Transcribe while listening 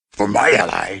For my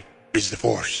ally is the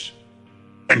Force.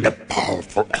 And a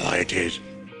powerful ally it is.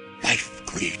 Life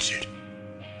creates it.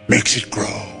 Makes it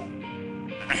grow.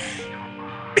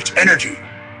 Its energy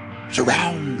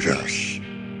surrounds us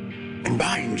and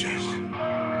binds us.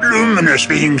 Luminous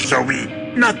beings so we,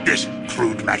 not this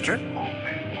crude matter.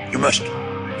 You must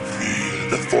feel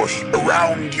the Force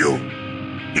around you.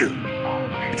 Here,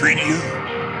 between you,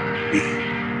 me,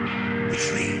 the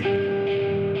tree,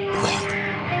 the rock,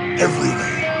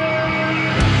 everywhere.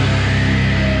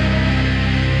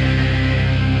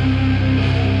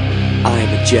 I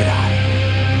am a Jedi,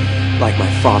 like my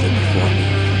father before me.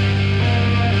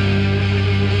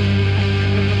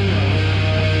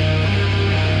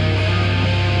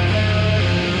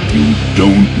 You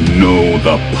don't know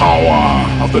the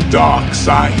power of the dark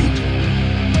side.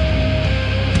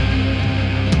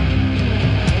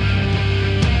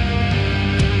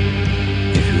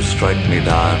 If you strike me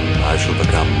down, I shall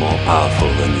become more powerful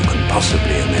than you can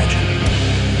possibly imagine.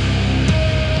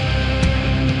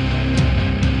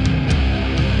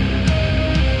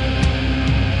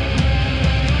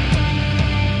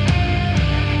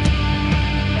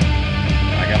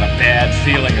 I got a bad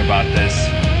feeling about this.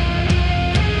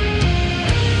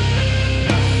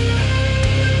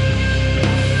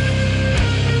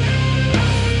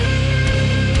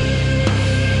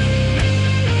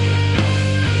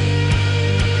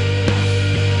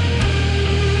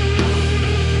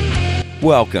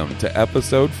 Welcome to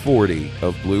episode 40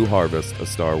 of Blue Harvest, a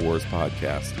Star Wars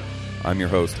podcast. I'm your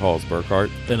host, Halls Burkhart.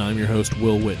 And I'm your host,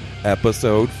 Will Witten.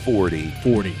 Episode 40.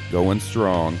 40. Going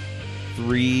strong.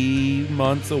 3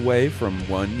 months away from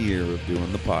 1 year of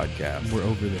doing the podcast. We're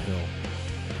over the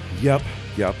hill.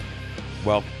 Yep.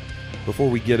 Well, before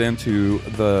we get into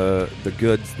the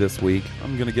goods this week,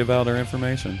 I'm going to give out our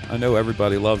information. I know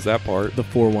everybody loves that part. The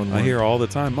 411. I hear all the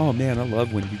time, oh man, I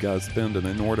love when you guys spend an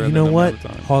inordinate You know what, amount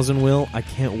of time. Halls and Will, I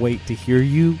can't wait to hear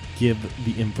you give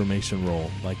the information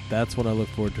roll. Like, that's what I look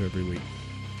forward to every week.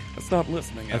 Stop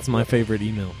listening. That's my favorite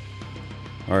email.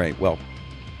 All right, well,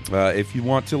 if you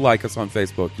want to like us on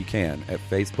Facebook, you can at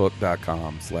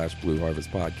facebook.com/Blue Harvest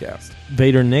Podcast.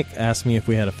 Vader Nick asked me if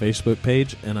we had a Facebook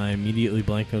page, and I immediately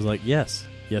blanked. I was like, yes,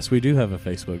 we do have a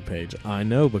Facebook page. I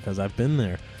know because I've been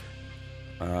there.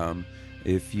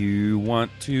 If you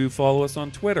want to follow us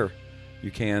on Twitter,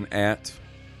 you can at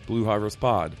Blue Harvest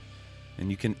Pod. And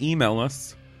you can email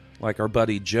us, like our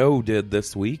buddy Joe did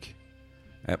this week,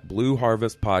 at Blue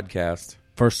Harvest Podcast.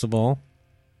 First of all,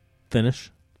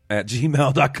 finish. At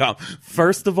gmail.com.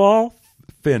 First of all,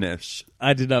 finish.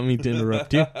 I did not mean to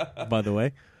interrupt you, by the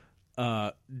way.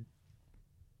 And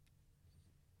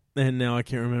now I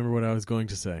can't remember what I was going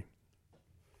to say.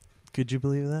 Could you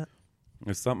believe that?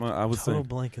 There's something I was Total saying.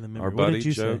 blank in the memory. Our What buddy did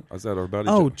you Joe. say? I said our buddy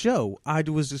Oh, Joe. Joe. I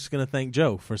was just going to thank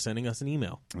Joe for sending us an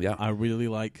email. Yeah. I really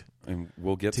like And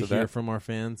we'll get to to hear that. from our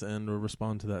fans and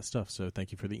respond to that stuff. So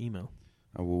thank you for the email.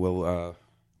 We'll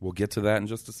get to that in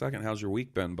just a second. How's your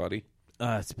week been, buddy?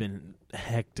 It's been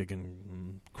hectic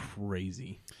and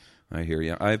crazy. I hear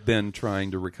you. I've been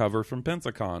trying to recover from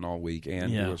Pensacon all week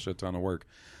and do a shit ton of work.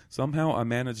 Somehow I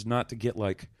managed not to get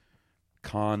like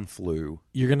con flu.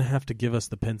 You're going to have to give us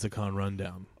the Pensacon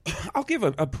rundown. I'll give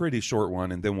a pretty short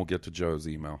one and then we'll get to Joe's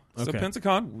email. So Okay.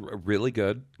 Pensacon, really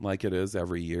good, like it is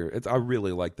every year. I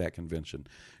really like that convention.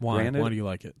 Why? Granted, Why do you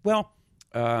like it? Well,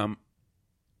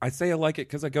 I say I like it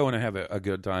because I go and I have a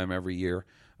good time every year.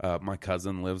 My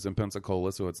cousin lives in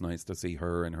Pensacola, so it's nice to see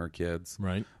her and her kids.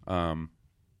 Right. I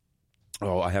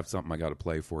have something I got to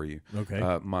play for you.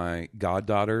 Okay. My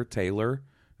goddaughter, Taylor,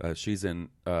 she's in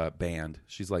band.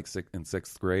 She's like in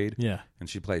sixth grade. Yeah. And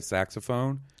she plays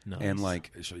saxophone. Nice. And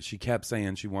like she kept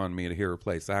saying she wanted me to hear her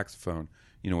play saxophone.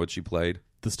 You know what she played?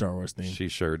 The Star Wars theme. She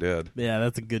sure did. Yeah,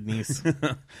 that's a good niece.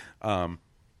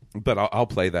 But I'll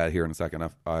play that here in a second.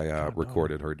 I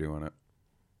recorded her doing it.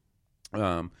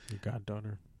 Your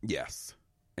goddaughter. Yes.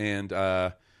 And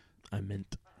I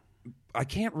meant. I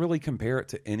can't really compare it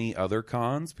to any other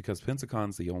cons because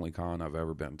Pensacon's the only con I've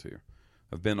ever been to.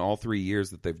 I've been all 3 years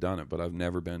that they've done it, but I've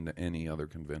never been to any other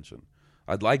convention.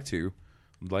 I'd like to.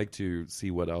 I'd like to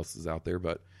see what else is out there,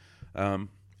 but I'd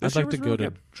like to go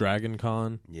to Dragon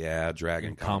Con. Yeah,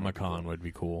 Dragon Con. Comic-Con would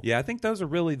be cool. Yeah, I think those are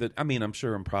really I'm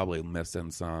sure I'm probably missing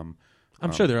some.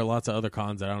 I'm sure there are lots of other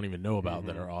cons that I don't even know about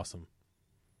that are awesome.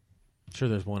 I'm sure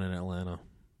there's one in Atlanta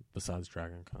besides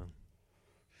Dragon Con.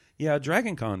 Yeah,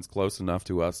 Dragon Con's close enough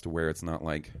to us to where it's not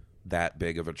like that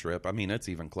big of a trip. I mean, it's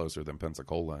even closer than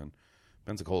Pensacola, and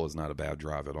Pensacola's not a bad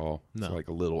drive at all. No. It's like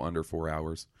a little under 4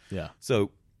 hours. Yeah.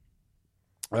 So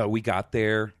we got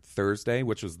there Thursday,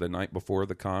 which was the night before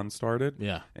the con started.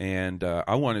 Yeah. And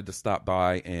I wanted to stop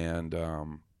by and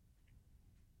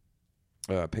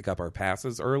pick up our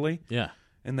passes early. Yeah.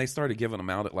 And they started giving them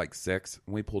out at like 6.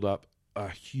 And we pulled up a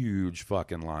huge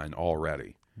fucking line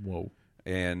already. Whoa.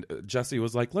 And Jesse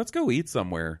was like, let's go eat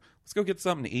somewhere. Let's go get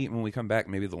something to eat. And when we come back,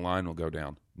 maybe the line will go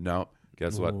down. No.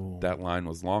 Guess what? That line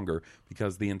was longer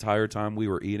because the entire time we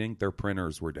were eating, their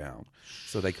printers were down.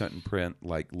 So they couldn't print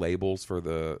like labels for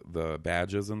the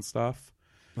badges and stuff.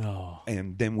 Oh.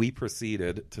 And then we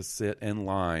proceeded to sit in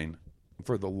line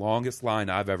for the longest line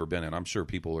I've ever been in. I'm sure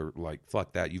people are like,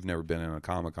 fuck that. You've never been in a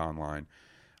Comic-Con line.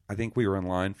 I think we were in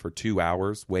line for 2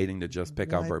 hours waiting to just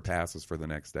pick up our passes for the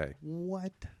next day.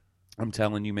 What? I'm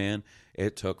telling you, man,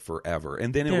 it took forever.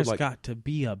 And then it There's was like, got to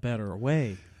be a better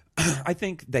way. I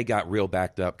think they got real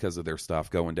backed up because of their stuff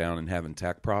going down and having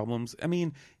tech problems. I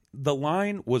mean, the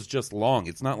line was just long.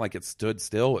 It's not like it stood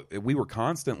still. We were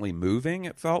constantly moving.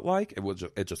 It felt like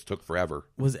it just took forever.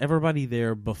 Was everybody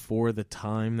there before the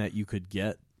time that you could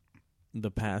get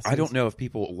the passes? I don't know if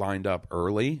people lined up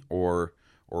early or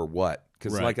what.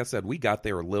 Because, Right. like I said, we got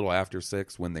there a little after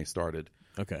 6 when they started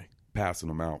Okay. passing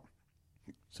them out.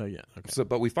 So yeah. Okay. So,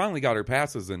 but we finally got our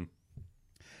passes, and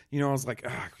I was like,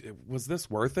 was this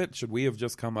worth it? Should we have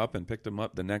just come up and picked them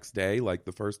up the next day, like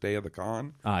the first day of the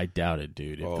con? I doubt it,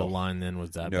 dude. If the line then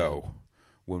was that bad. No.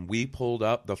 When we pulled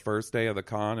up the first day of the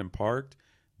con and parked,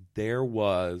 there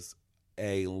was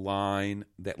a line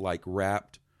that like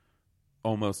wrapped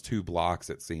almost 2 blocks,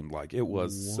 it seemed like. It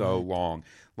was so long.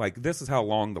 Like, this is how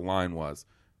long the line was.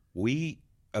 We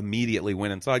immediately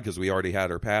went inside because we already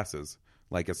had our passes.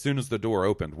 Like, as soon as the door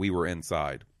opened, we were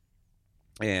inside.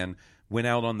 And went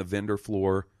out on the vendor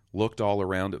floor, looked all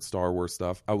around at Star Wars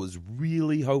stuff. I was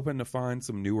really hoping to find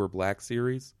some newer Black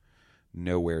Series.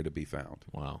 Nowhere to be found.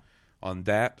 Wow. On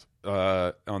that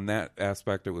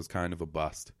aspect, it was kind of a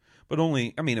bust. But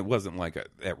only, I mean, it wasn't like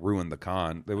it ruined the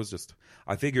con. There was just,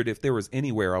 I figured if there was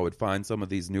anywhere I would find some of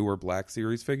these newer Black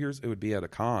Series figures, it would be at a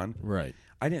con. Right.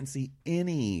 I didn't see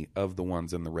any of the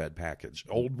ones in the red package.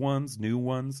 Old ones, new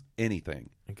ones,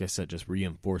 anything. I guess that just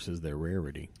reinforces their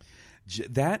rarity.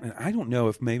 That, and I don't know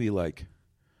if maybe like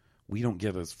we don't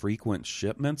get as frequent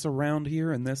shipments around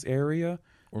here in this area.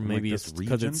 Or maybe like it's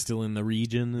because it's still in the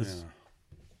regions. Yeah.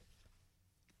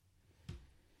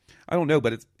 I don't know,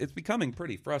 but it's becoming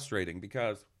pretty frustrating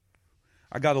because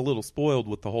I got a little spoiled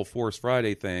with the whole Force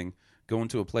Friday thing, going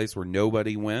to a place where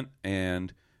nobody went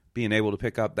and being able to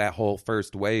pick up that whole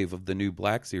first wave of the new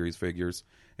Black Series figures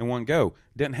in one go.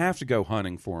 Didn't have to go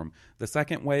hunting for them. The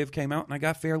second wave came out, and I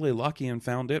got fairly lucky and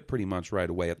found it pretty much right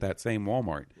away at that same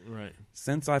Walmart. Right.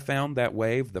 Since I found that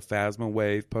wave, the Phasma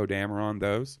wave, Poe Dameron,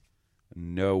 those,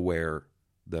 nowhere.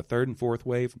 The third and fourth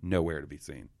wave, nowhere to be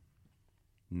seen.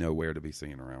 Nowhere to be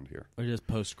seen around here. Or just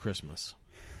post-Christmas.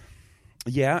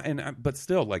 Yeah, but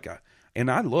still, like, and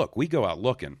I look. We go out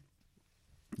looking.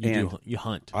 You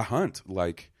hunt. I hunt,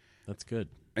 like, That's good.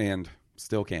 and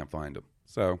still can't find them.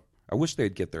 So I wish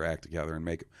they'd get their act together and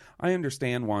make it. I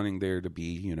understand wanting there to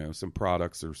be, some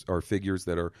products or figures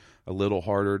that are a little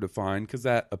harder to find because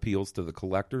that appeals to the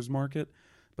collector's market.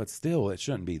 But still, it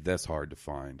shouldn't be this hard to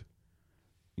find.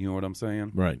 You know what I'm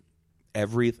saying? Right.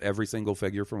 Every single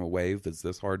figure from a wave is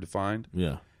this hard to find.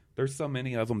 Yeah. There's so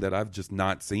many of them that I've just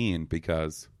not seen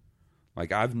because,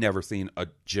 like, I've never seen a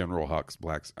General Hux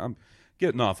Black. I'm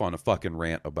getting off on a fucking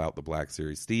rant about the Black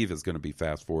Series. Steve is going to be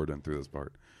fast forwarding through this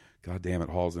part. God damn it,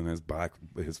 Hall's in his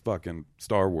fucking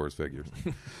Star Wars figures.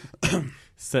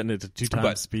 Setting it to 2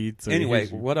 times speed. So Anyway,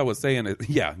 what I was saying is,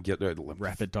 yeah, get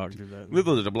rapid talk through that.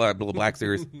 the Black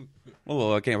Series.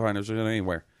 Well, I can't find it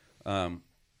anywhere.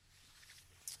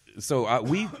 So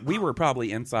we were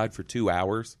probably inside for 2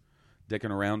 hours,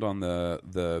 dicking around on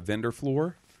the vendor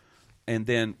floor, and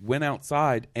then went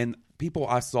outside. And people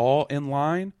I saw in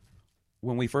line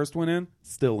when we first went in,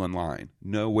 still in line,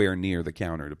 nowhere near the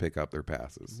counter to pick up their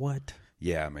passes. What?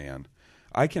 Yeah, man.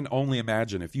 I can only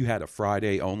imagine if you had a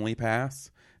Friday only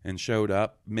pass and showed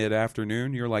up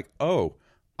mid-afternoon, you're like, oh,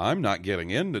 I'm not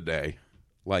getting in today.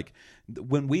 Like,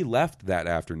 when we left that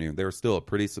afternoon, there was still a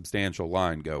pretty substantial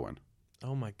line going.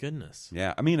 Oh, my goodness.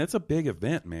 Yeah, I mean, it's a big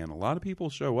event, man. A lot of people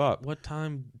show up. What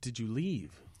time did you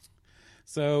leave?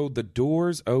 So the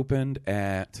doors opened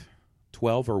at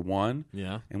 12 or 1.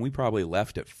 Yeah. And we probably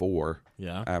left at 4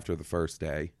 after the first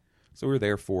day. So we were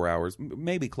there 4 hours,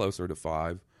 maybe closer to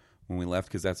 5 when we left,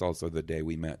 because that's also the day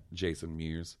we met Jason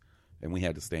Mewes. And we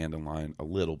had to stand in line a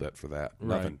little bit for that.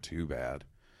 Right. Nothing too bad.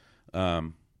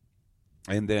 And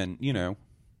then,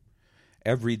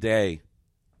 every day,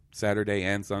 Saturday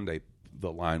and Sunday,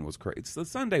 the line was crazy. The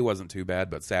Sunday wasn't too bad,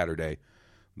 but Saturday,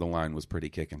 the line was pretty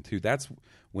kicking too. That's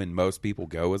when most people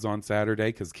go, is on Saturday,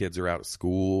 because kids are out of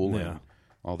school and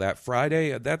all that.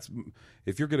 Friday, that's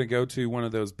if you're going to go to one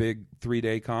of those big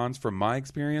 3-day cons. From my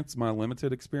experience, my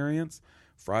limited experience,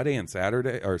 Friday and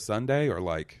Saturday or Sunday are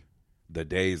like the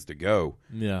days to go.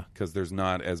 Yeah, because there's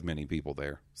not as many people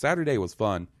there. Saturday was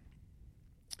fun.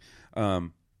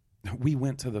 We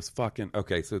went to this fucking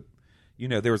so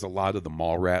there was a lot of the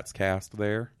Mallrats cast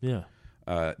there. Yeah.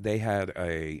 They had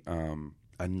a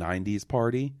 90s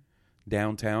party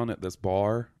downtown at this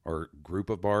bar or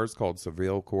group of bars called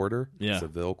Seville Quarter. Yeah.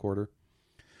 Seville Quarter.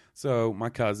 So my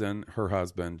cousin, her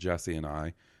husband, Jesse, and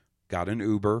I got an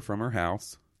Uber from her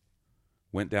house,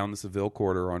 went down to Seville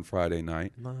Quarter on Friday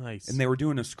night. Nice. And they were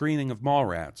doing a screening of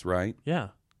Mallrats, right? Yeah.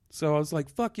 So I was like,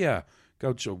 fuck yeah.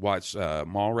 Go watch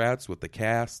Mallrats with the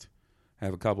cast,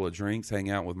 have a couple of drinks, hang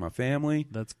out with my family.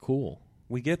 That's cool.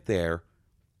 We get there,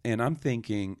 and I'm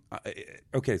thinking,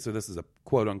 okay, so this is a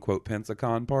quote-unquote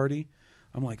Pensacon party.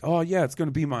 I'm like, oh, yeah, it's going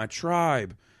to be my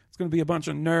tribe. It's going to be a bunch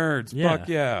of nerds. Yeah. Fuck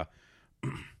yeah.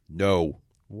 No.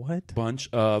 What? Bunch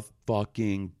of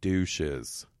fucking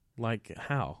douches. Like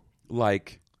how?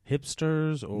 Like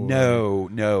hipsters or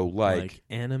no, like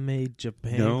anime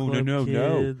Japan no,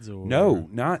 kids or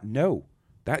no.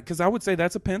 That because I would say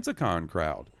that's a Pensacon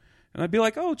crowd. And I'd be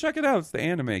like, oh, check it out. It's the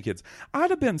anime kids. I'd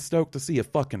have been stoked to see a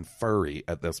fucking furry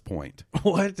at this point.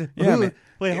 What? Yeah, man.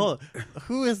 Wait, hold on.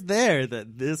 Who is there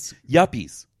that this...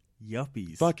 Yuppies.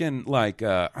 Fucking, like,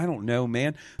 I don't know,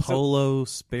 man. Polo,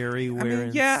 Sperry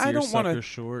wearing I don't want to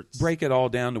shorts. break it all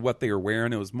down to what they were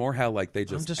wearing. It was more how, like, they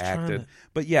just acted.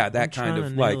 But, yeah, that kind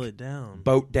of, like,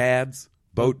 boat dads.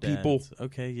 Boat people. Dads.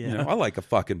 Okay, yeah. You know, I like a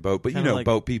fucking boat, but Kinda like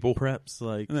boat people. Preps,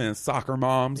 like. And then soccer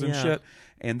moms and shit.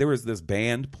 And there was this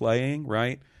band playing,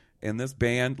 right? And this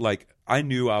band, like, I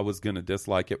knew I was going to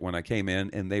dislike it when I came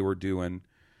in, and they were doing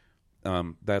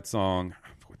that song,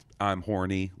 I'm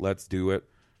Horny, Let's Do It,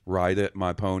 Ride It,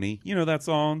 My Pony. You know that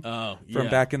song? Oh, yeah. From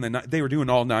back in the... They were doing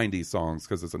all 90s songs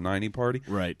because it's a 90 party.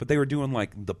 Right. But they were doing,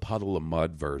 like, the Puddle of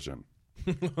Mud version.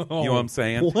 You know what I'm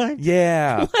saying? What?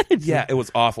 Yeah. What? Yeah, it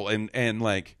was awful. And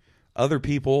like other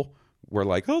people were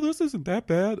like, "Oh, this isn't that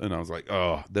bad." And I was like,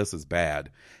 "Oh, this is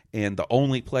bad." And the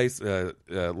only place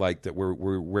like that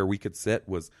where we could sit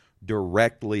was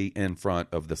directly in front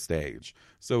of the stage.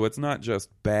 So it's not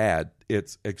just bad,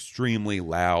 it's extremely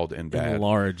loud and bad. And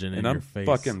large and in I'm your face.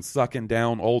 fucking sucking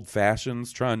down old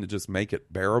fashions trying to just make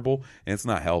it bearable, and it's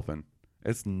not helping.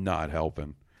 It's not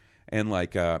helping. And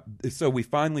like, so we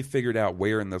finally figured out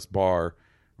where in this bar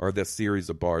or this series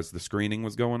of bars the screening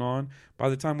was going on. By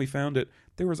the time we found it,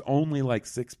 there was only like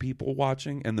 6 people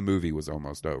watching, and the movie was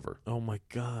almost over. Oh my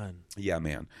God. Yeah,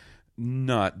 man.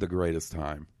 Not the greatest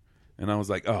time. And I was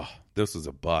like, oh, this was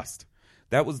a bust.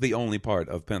 That was the only part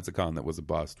of Pensacon that was a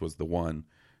bust, was the one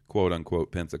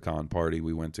quote-unquote Pensacon party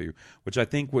we went to, which I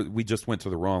think we just went to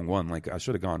the wrong one. Like, I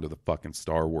should have gone to the fucking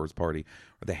Star Wars party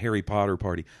or the Harry Potter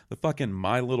party. The fucking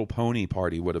My Little Pony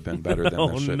party would have been better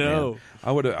than this shit, no. man.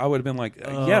 I would have been like,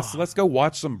 yes, let's go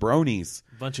watch some bronies.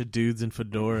 Bunch of dudes in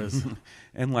fedoras.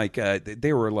 And, like,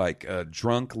 they were, like,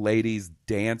 drunk ladies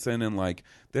dancing, and, like,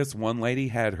 this one lady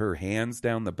had her hands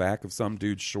down the back of some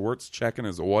dude's shorts checking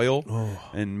his oil.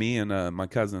 And me and my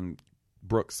cousin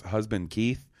Brooke's husband,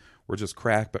 Keith, we're just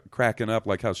cracking up,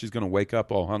 like how she's going to wake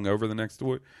up all hungover the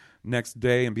next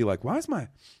day and be like, why does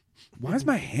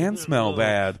my hand smell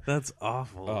bad? That's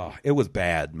awful. Oh, it was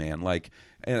bad, man. Like,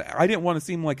 and I didn't want to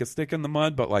seem like a stick in the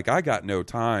mud, but like I got no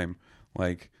time.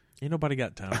 Like, ain't nobody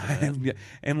got time for that.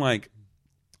 and like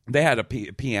they had a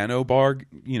piano bar.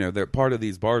 You know, they're part of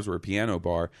these bars were a piano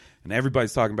bar, and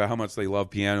everybody's talking about how much they love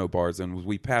piano bars. And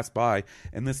we passed by,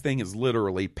 and this thing is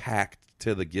literally packed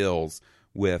to the gills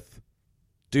with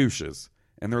douches,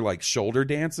 and they're like shoulder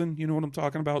dancing. You know what I'm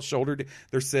talking about?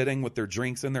 They're sitting with their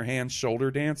drinks in their hands, shoulder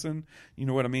dancing. You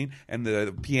know what I mean? And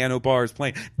the piano bar is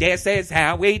playing, "This is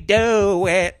how we do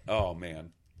it." Oh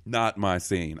man, not my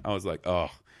scene. I was like, oh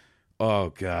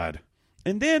God.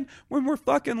 And then when we're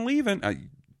fucking leaving,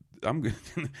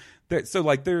 so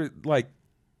like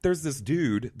there's this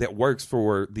dude that works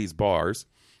for these bars.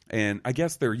 And I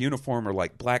guess their uniform are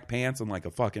like black pants and like a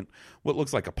fucking, what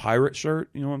looks like a pirate shirt.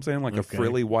 You know what I'm saying? Like a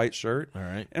frilly white shirt. All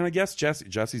right. And I guess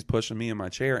Jesse's pushing me in my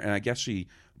chair, and I guess she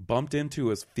bumped into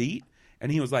his feet,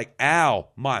 and he was like, ow,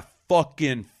 my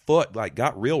fucking foot. Like,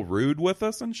 got real rude with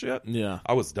us and shit. Yeah.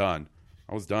 I was done.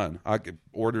 I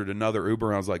ordered another Uber,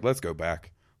 and I was like, let's go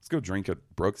back. Let's go drink at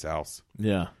Brooke's house.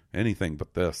 Yeah. Anything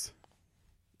but this.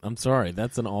 I'm sorry.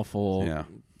 That's an awful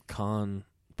con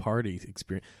party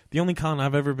experience. The only con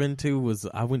I've ever been to was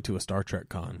I went to a Star Trek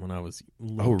con when I was a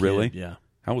little kid. Really? Yeah.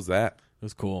 How was that? It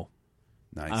was cool.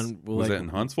 Nice. Was it in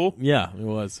Huntsville? Yeah, it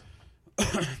was.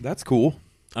 That's cool.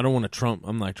 I don't want to trump.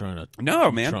 I'm not trying to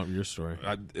trump your story.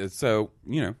 So,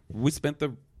 we spent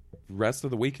the rest of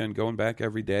the weekend going back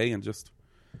every day, and just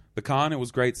the con, it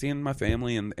was great. Seeing my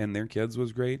family and their kids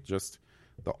was great. Just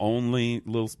the only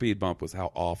little speed bump was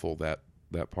how awful that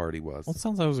party was. Well, it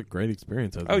sounds like it was a great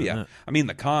experience. Oh, yeah. I mean,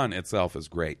 the con itself is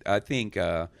great. I think...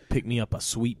 Pick me up a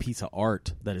sweet piece of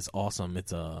art that is awesome.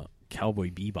 It's a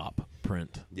Cowboy Bebop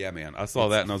print. Yeah, man. I saw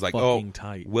that and I was like,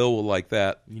 tight. Will will like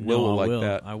that. Will will like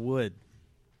that. I would.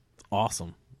 It's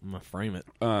awesome. I'm going to frame it.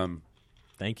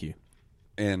 Thank you.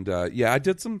 And, I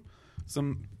did some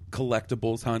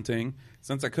collectibles hunting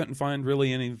since I couldn't find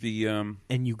really any of the... And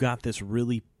you got this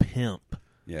really pimp...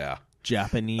 Yeah.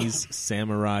 Japanese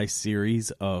samurai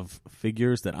series of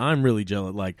figures that I'm really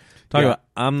jealous. Like, about,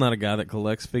 I'm not a guy that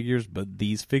collects figures, but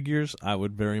these figures I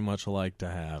would very much like to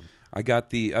have. I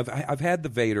got I've had the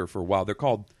Vader for a while. They're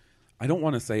called, I don't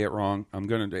want to say it wrong. I'm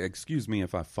going to, excuse me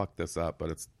if I fuck this up,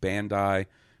 but it's Bandai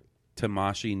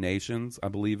Tamashii Nations, I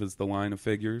believe is the line of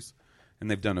figures. And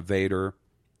they've done a Vader.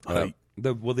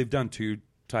 They've done two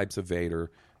types of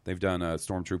Vader. They've done a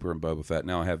Stormtrooper and Boba Fett.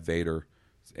 Now I have Vader.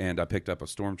 And I picked up a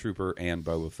Stormtrooper and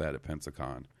Boba Fett at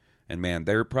Pensacon. And, man,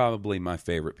 they're probably my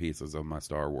favorite pieces of my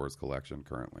Star Wars collection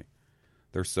currently.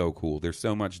 They're so cool. There's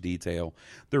so much detail.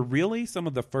 They're really some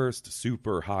of the first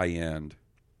super high-end...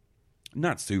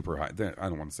 Not super high... I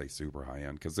don't want to say super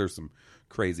high-end because there's some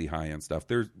crazy high-end stuff.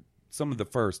 There's some of the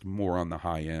first more on the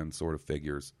high-end sort of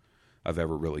figures I've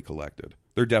ever really collected.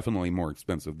 They're definitely more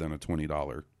expensive than a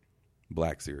 $20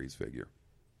 Black Series figure.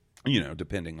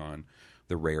 Depending on...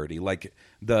 the rarity. Like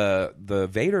the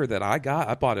Vader that I got,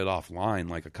 I bought it offline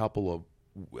like a couple of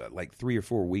 3 or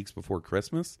 4 weeks before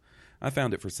Christmas. I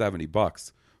found it for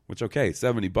 $70, which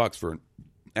 $70 for an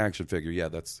action figure. Yeah,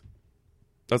 that's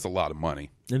a lot of money.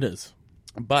 It is.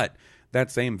 But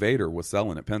that same Vader was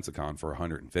selling at Pensacon for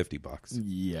 $150.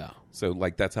 Yeah. So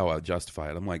that's how I justify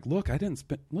it. I'm like, look,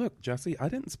 Jesse, I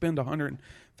didn't spend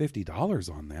 $150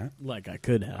 on that. Like I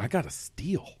could have. I got a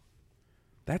steal.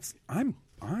 I'm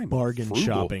bargain frugal.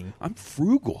 Shopping. I'm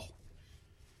frugal.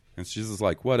 And she's just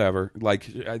like, whatever. Like,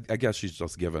 I guess she's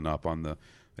just given up on the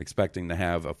expecting to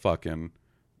have a fucking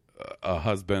a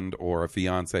husband or a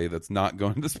fiance that's not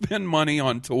going to spend money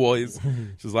on toys.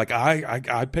 She's like,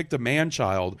 I picked a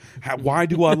man-child. Why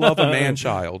do I love a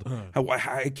man-child?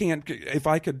 I can't. If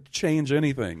I could change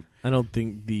anything, I don't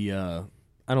think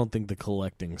the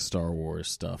collecting Star Wars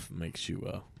stuff makes you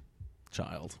a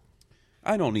child.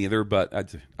 I don't either, but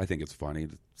I think it's funny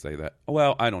to say that.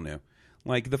 Well, I don't know.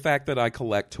 Like the fact that I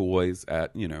collect toys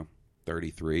at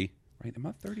 33. Right? Am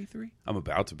I 33? I'm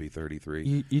about to be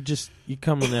 33. You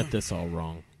coming at this all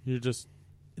wrong.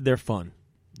 They're fun.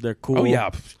 They're cool. Oh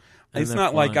yeah. It's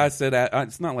not like I sit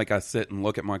and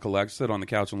look at my collection, sit on the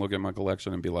couch and look at my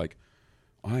collection and be like,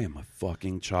 I am a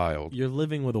fucking child. You're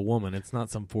living with a woman. It's not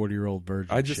some 40-year-old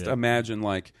virgin. I just imagine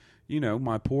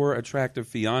my poor attractive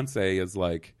fiance is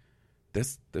like,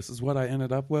 this is what I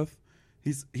ended up with.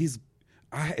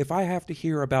 If I have to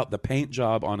hear about the paint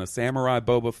job on a Samurai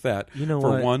Boba Fett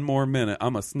for one more minute,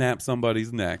 I'm going to snap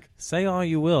somebody's neck. Say all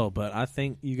you will, but I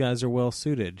think you guys are well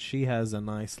suited. She has a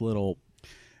nice little...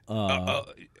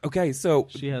 okay, so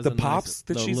she has the pops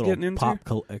that she's getting into? Pop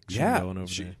collection going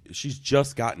over there. She's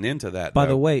just gotten into that. By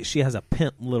the way, she has a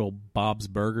pimp little Bob's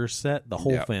Burgers set. The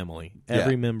whole family.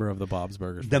 Every member of the Bob's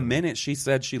Burgers family. The minute she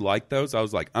said she liked those, I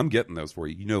was like, I'm getting those for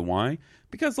you. You know why?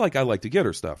 Because I like to get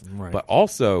her stuff. Right. But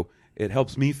also, it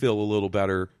helps me feel a little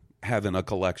better having a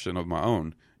collection of my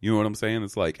own. You know what I'm saying?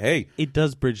 It's like, hey. It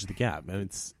does bridge the gap. And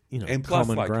it's, and plus,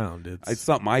 common ground. It's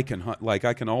something I can hunt. Like,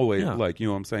 I can always, you know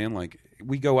what I'm saying? Like,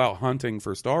 we go out hunting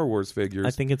for Star Wars figures.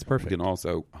 I think it's perfect. We can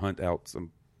also hunt out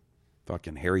some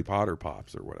fucking Harry Potter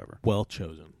pops or whatever. Well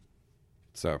chosen.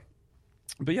 So,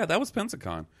 but yeah, that was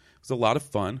Pensacon. It was a lot of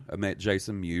fun. I met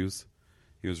Jason Mewes.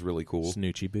 He was really cool.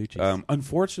 Snoochie boochies.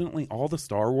 Unfortunately, all the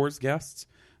Star Wars guests,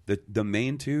 the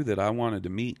main two that I wanted to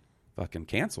meet, fucking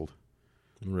canceled.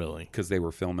 Really? Because they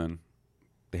were filming.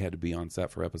 They had to be on set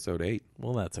for episode 8.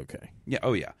 Well, that's okay. Yeah.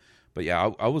 Oh, yeah. But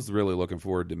yeah, I was really looking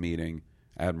forward to meeting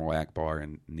Admiral Akbar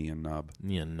and Nien Nunb.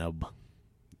 Nien Nunb.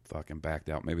 Fucking backed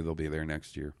out. Maybe they'll be there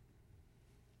next year.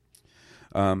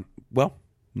 Well,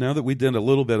 now that we did a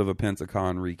little bit of a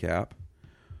Pensacon recap,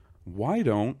 why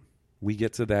don't we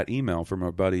get to that email from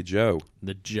our buddy Joe?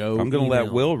 The Joe I'm going to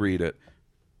let Will read it.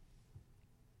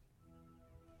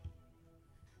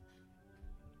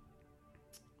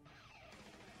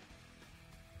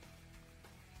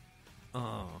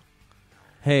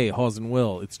 Hey, Hawes and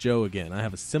Will, it's Joe again. I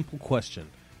have a simple question.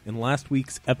 In last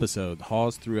week's episode,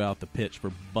 Hawes threw out the pitch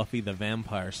for Buffy the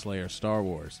Vampire Slayer Star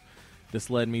Wars. This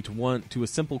led me to a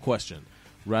simple question.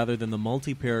 rather than the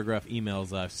multi-paragraph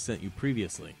emails I've sent you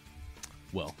previously.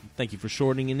 Well, thank you for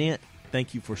shortening it.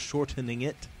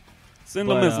 Send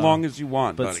them as long as you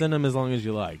want, but buddy. send them as long as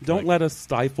you like. Don't let us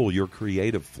stifle your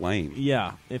creative flame.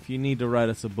 Yeah, if you need to write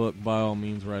us a book, by all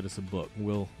means, write us a book.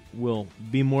 We'll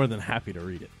be more than happy to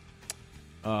read it.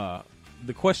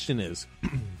 The question is,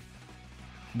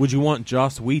 would you want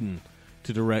Joss Whedon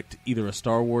to direct either a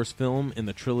Star Wars film in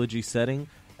the trilogy setting,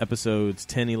 episodes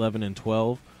 10, 11, and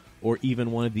 12, or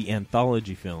even one of the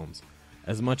anthology films?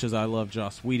 As much as I love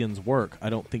Joss Whedon's work, I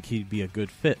don't think he'd be a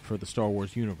good fit for the Star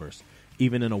Wars universe,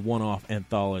 even in a one-off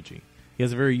anthology. He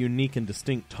has a very unique and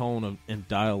distinct tone and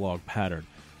dialogue pattern,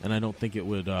 and I don't think it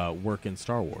would work in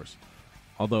Star Wars.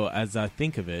 Although, as I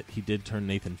think of it, he did turn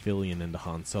Nathan Fillion into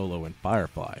Han Solo in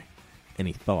Firefly.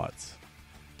 Any thoughts?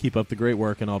 Keep up the great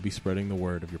work, and I'll be spreading the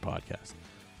word of your podcast.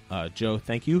 Joe,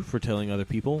 thank you for telling other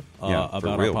people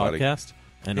about real, our podcast.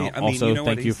 buddy. And Hey, also,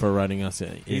 thank you for writing us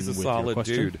in He's a with solid your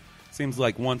question. dude. Seems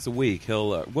like once a week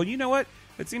he'll... well, you know what?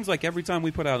 It seems like every time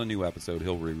we put out a new episode,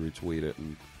 he'll retweet it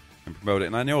and promote it.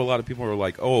 And I know a lot of people are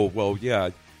like, oh, well, yeah,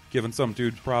 giving some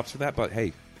dude props for that. But,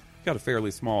 hey, got a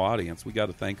fairly small audience. We got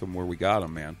to thank them where we got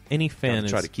them, man. Any fan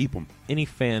try to keep them. Any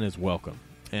fan is welcome,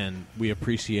 and we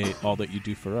appreciate all that you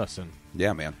do for us. And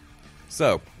yeah, man.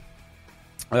 So,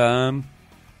 why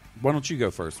don't you go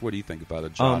first? What do you think about a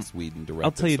Joss Whedon directed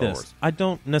I'll tell you Star this: Wars? I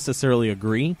don't necessarily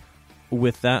agree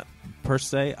with that per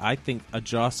se. I think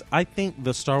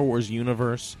the Star Wars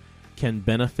universe can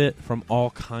benefit from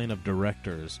all kind of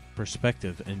directors'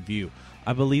 perspective and view.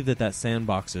 I believe that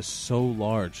sandbox is so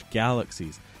large,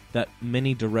 galaxies, that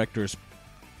many directors'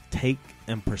 take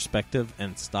and perspective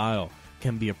and style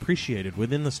can be appreciated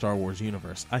within the Star Wars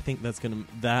universe. I think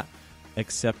that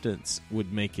acceptance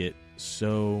would make it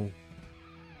so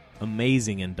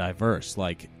amazing and diverse.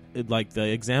 Like the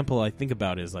example I think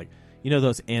about is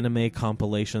those anime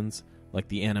compilations, like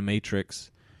the Animatrix.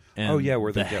 And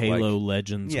where they the get Halo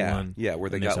Legends one. Yeah, where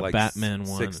they got a Batman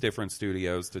 6 different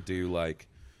studios to do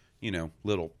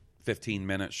little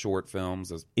 15-minute short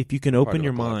films. If you can open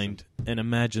your mind and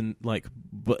imagine,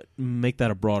 but make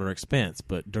that a broader expanse,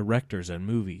 but directors and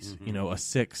movies, a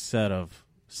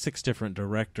 6 different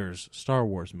directors, Star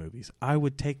Wars movies, I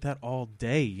would take that all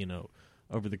day,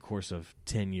 over the course of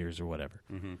 10 years or whatever.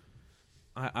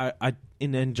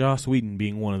 And Joss Whedon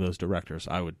being one of those directors,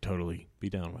 I would totally be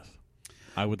down with.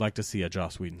 I would like to see a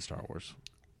Joss Whedon Star Wars.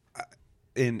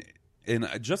 And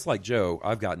just like Joe,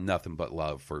 I've got nothing but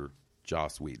love for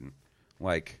Joss Whedon.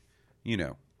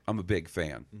 I'm a big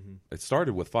fan. It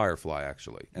started with Firefly,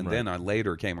 actually, and then I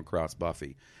later came across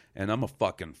Buffy, and I'm a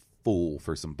fucking fool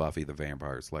for some Buffy the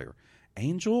Vampire Slayer.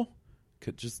 Angel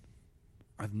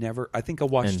I think I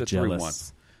watched it through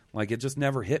once. It just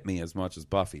never hit me as much as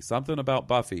Buffy. Something about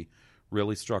Buffy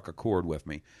really struck a chord with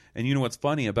me. And you know what's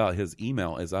funny about his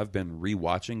email is I've been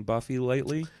rewatching Buffy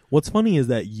lately. What's funny is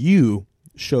that you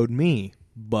showed me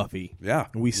Buffy. Yeah.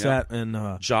 We sat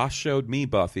and... Josh showed me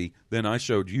Buffy, then I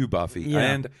showed you Buffy.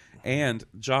 Yeah. And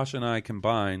Josh and I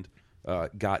combined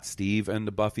got Steve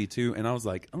into Buffy too, and I was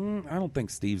like, I don't think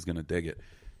Steve's going to dig it.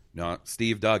 No,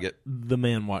 Steve dug it. The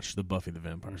man watched the Buffy the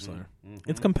Vampire Slayer.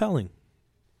 It's compelling.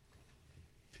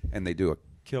 And they do a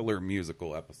killer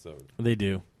musical episode. They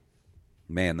do.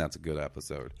 Man, that's a good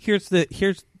episode.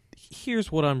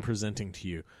 Here's what I'm presenting to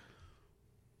you.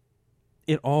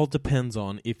 It all depends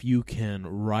on if you can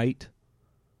write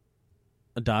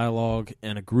a dialogue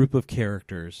and a group of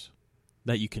characters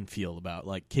that you can feel about.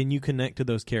 Can you connect to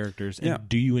those characters, and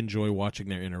do you enjoy watching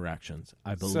their interactions?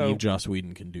 I believe Joss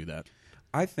Whedon can do that.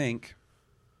 I think,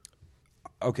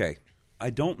 I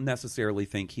don't necessarily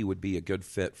think he would be a good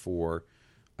fit for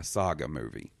a saga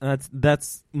movie.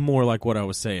 That's more like what I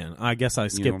was saying. I guess I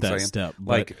skipped that step.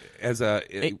 But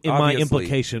my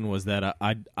implication was that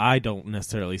I don't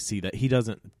necessarily see that. He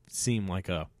doesn't seem like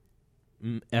a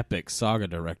epic saga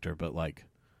director, but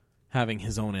having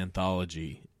his own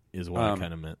anthology is what I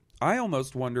kind of meant. I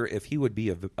almost wonder if he would be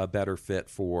a better fit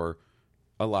for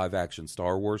a live-action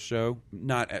Star Wars show,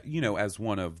 not as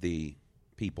one of the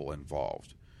people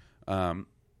involved. And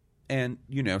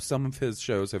some of his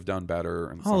shows have done better,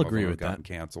 and some I'll of agree them with have gotten that.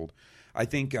 Canceled. I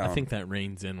think that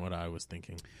reins in what I was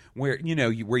thinking. Where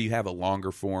where you have a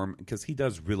longer form, because he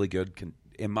does really good,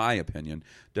 in my opinion,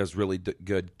 does really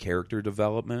good character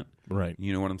development. Right.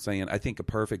 You know what I'm saying? I think a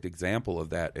perfect example of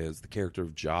that is the character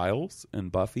of Giles in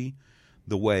Buffy.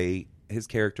 The way his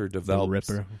character develops.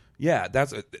 Ripper. Yeah,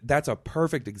 that's a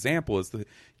perfect example. Is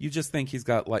you just think he's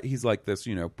like this,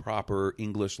 proper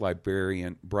English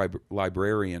librarian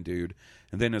dude,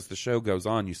 and then as the show goes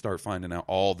on, you start finding out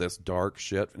all this dark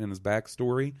shit in his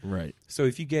backstory. Right. So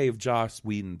if you gave Joss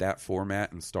Whedon that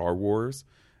format in Star Wars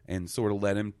and sort of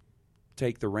let him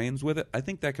take the reins with it, I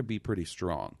think that could be pretty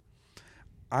strong.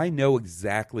 I know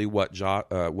exactly what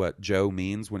Joe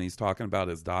means when he's talking about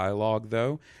his dialogue,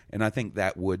 though, and I think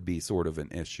that would be sort of an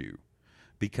issue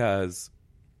because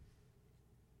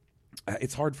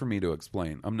it's hard for me to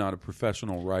explain. I'm not a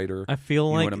professional writer. I feel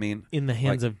you like know what I mean? In the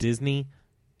hands of Disney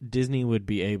would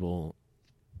be able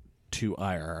to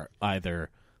either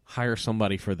hire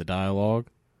somebody for the dialogue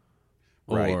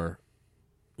or,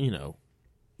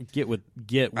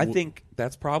 I think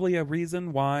that's probably a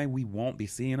reason why we won't be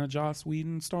seeing a Joss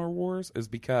Whedon Star Wars is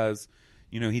because,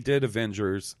 he did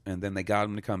Avengers and then they got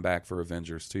him to come back for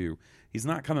Avengers 2. He's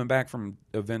not coming back from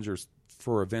Avengers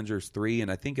 3,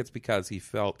 and I think it's because he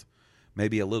felt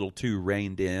maybe a little too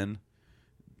reined in,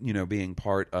 being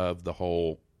part of the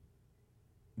whole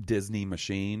Disney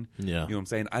machine. Yeah. You know what I'm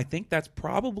saying? I think that's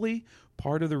probably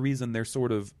part of the reason they're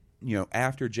sort of,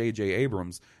 after J.J.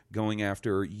 Abrams going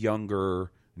after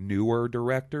younger, newer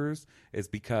directors is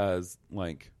because,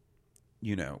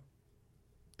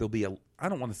 they'll be I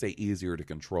don't want to say easier to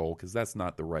control because that's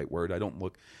not the right word. I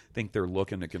don't think they're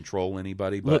looking to control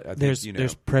anybody, but I think,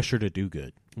 there's pressure to do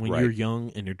good. When Right. you're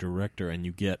young and you're director and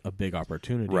you get a big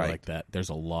opportunity Right. like that, there's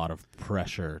a lot of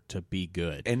pressure to be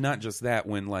good. And not just that,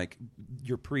 when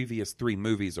your previous 3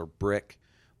 movies are Brick,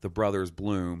 The Brothers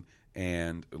Bloom,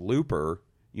 and Looper,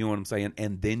 you know what I'm saying?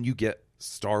 And then you get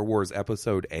Star Wars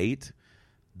Episode 8,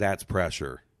 that's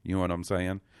pressure. You know what I'm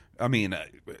saying? I mean,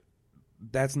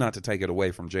 that's not to take it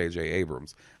away from J.J.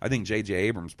 Abrams. I think J.J.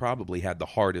 Abrams probably had the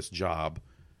hardest job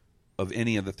of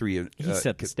any of the 3. He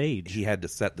set the stage. He had to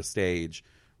set the stage,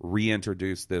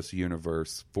 reintroduce this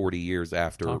universe 40 years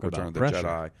after Talk Return about of the pressure.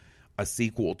 Jedi, a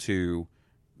sequel to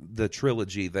the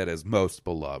trilogy that is most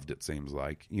beloved, it seems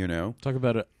like, Talk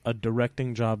about a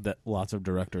directing job that lots of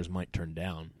directors might turn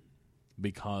down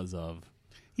because of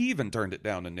He even turned it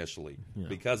down initially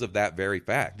because of that very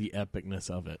fact. the epicness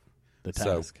of it, the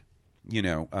So, task.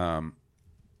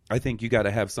 I think you got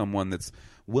to have someone that's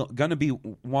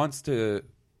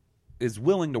is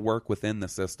willing to work within the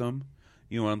system.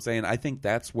 You know what I'm saying? I think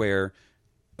that's where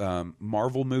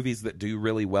Marvel movies that do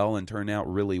really well and turn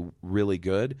out really, really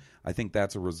good, I think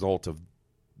that's a result of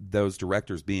those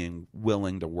directors being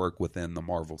willing to work within the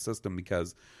Marvel system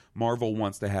because Marvel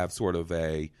wants to have sort of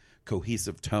a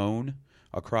cohesive tone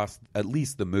across at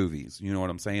least the movies. You know what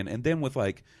I'm saying? And then with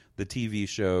the TV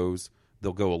shows,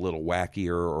 they'll go a little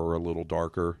wackier or a little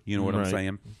darker. You know what I'm Right.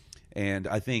 saying? And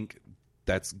I think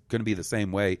that's going to be the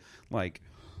same way.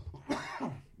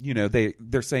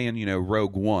 They're saying,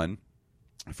 Rogue One,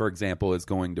 for example, is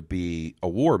going to be a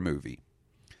war movie.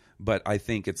 But I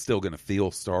think it's still going to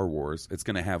feel Star Wars. It's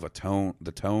going to have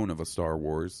the tone of a Star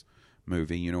Wars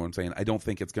movie. You know what I'm saying? I don't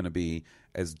think it's going to be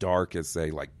as dark as,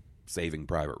 say, Saving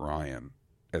Private Ryan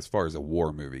as far as a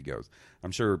war movie goes.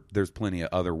 I'm sure there's plenty of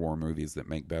other war movies that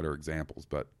make better examples,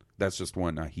 but that's just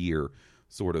one I hear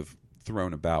sort of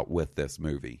thrown about with this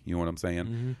movie. You know what I'm saying?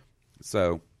 Mm-hmm.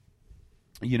 So,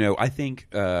 I think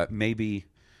maybe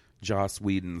Joss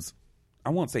Whedon's,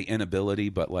 I won't say inability,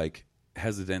 but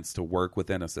hesitance to work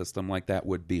within a system like that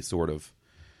would be sort of,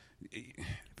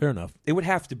 Fair enough. it would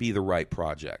have to be the right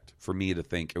project for me to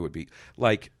think it would be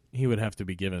He would have to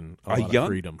be given a lot young of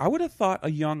freedom. I would have thought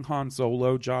a young Han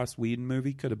Solo Joss Whedon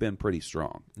movie could have been pretty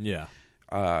strong. Yeah.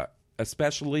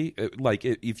 Especially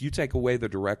if you take away the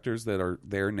directors that are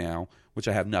there now, which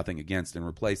I have nothing against, and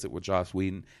replace it with Joss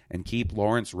Whedon and keep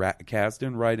Lawrence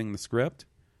Kasdan writing the script,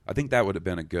 I think that would have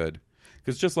been a good.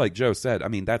 Because just like Joe said, I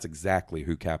mean, that's exactly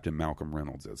who Captain Malcolm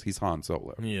Reynolds is. He's Han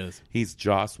Solo. He is. He's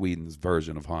Joss Whedon's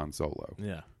version of Han Solo.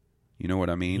 Yeah. You know what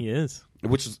I mean? He is.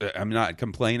 Which is, I'm not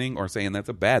complaining or saying that's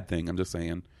a bad thing. I'm just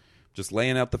saying, just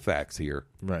laying out the facts here.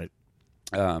 Right.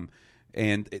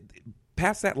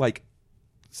 Past that,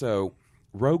 so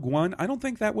Rogue One, I don't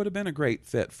think that would have been a great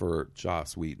fit for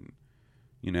Joss Whedon.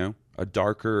 A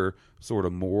darker, sort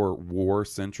of more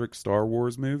war-centric Star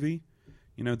Wars movie.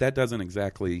 That doesn't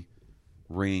exactly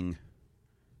ring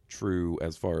true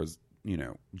as far as,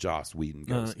 Joss Whedon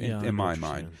goes in my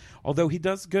mind. Although he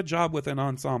does a good job with an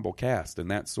ensemble cast, and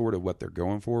that's sort of what they're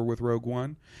going for with Rogue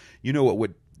One. What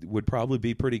would would probably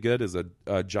be pretty good is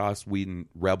a Joss Whedon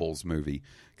Rebels movie,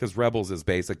 because Rebels is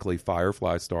basically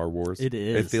Firefly Star Wars. It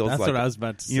is. It feels That's like, what I was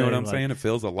about to say. You know what I'm like, saying? It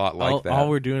feels a lot like that. All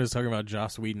we're doing is talking about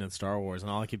Joss Whedon and Star Wars,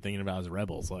 and all I keep thinking about is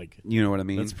Rebels. Like, you know what I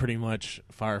mean? that's pretty much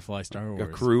Firefly Star Wars. A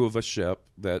crew of a ship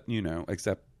that,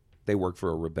 except they work for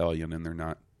a rebellion and they're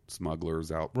not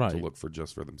smugglers out Right. to look for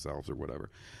just for themselves or whatever.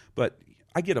 But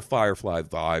I get a Firefly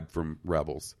vibe from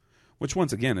Rebels, which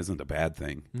once again isn't a bad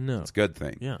thing. No. It's a good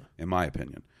thing, Yeah. in my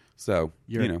opinion. So,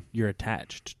 You're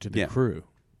attached to the Yeah. crew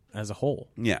as a whole.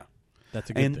 yeah. That's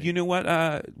a good And thing. you know what?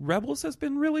 Rebels has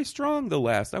been really strong the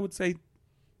last, I would say,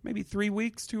 maybe 3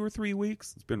 weeks, 2 or 3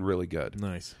 weeks. It's been really good.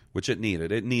 Nice. Which it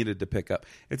needed. It needed to pick up.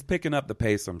 It's picking up the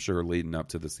pace, I'm sure, leading up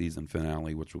to the season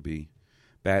finale, which will be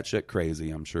batshit crazy,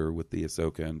 I'm sure, with the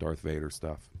Ahsoka and Darth Vader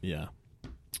stuff. Yeah.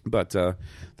 But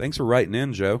thanks for writing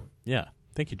in, Joe. Yeah.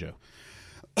 Thank you, Joe.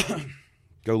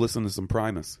 Go listen to some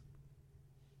Primus.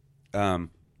 What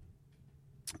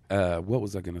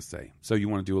was I going to say? So you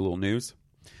want to do a little news?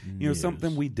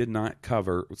 Something we did not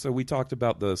cover. So we talked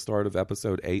about the start of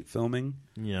episode 8 filming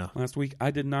Yeah. last week.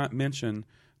 I did not mention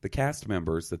the cast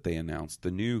members that they announced,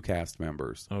 the new cast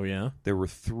members. Oh, yeah? There were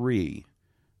 3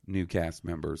 new cast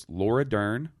members. Laura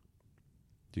Dern.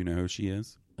 Do you know who she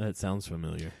is? That sounds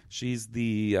familiar. She's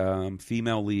the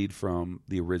female lead from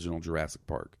the original Jurassic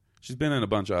Park. She's been in a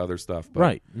bunch of other stuff. But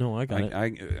Right. No, I got it.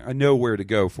 I know where to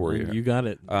go for you. You got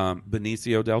it.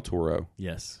 Benicio del Toro,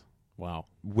 Yes. Wow.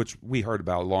 which we heard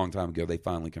about a long time ago. They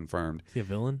finally confirmed. Is he a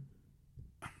villain?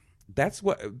 That's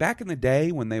what, back in the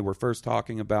day when they were first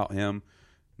talking about him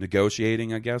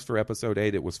negotiating, I guess, for episode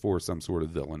 8, it was for some sort of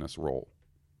villainous role.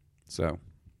 So,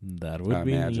 That would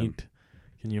be imagine. neat.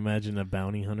 Can you imagine a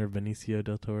bounty hunter, Benicio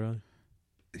del Toro?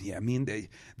 yeah, I mean,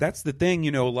 that's the thing.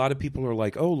 A lot of people are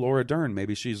like, oh, Laura Dern,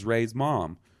 maybe she's Rey's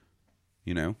mom.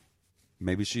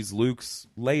 Maybe she's Luke's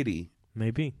lady.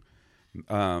 Maybe.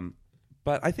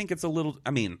 But I think it's a little,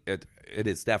 I mean, it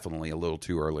is definitely a little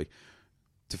too early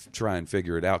to try and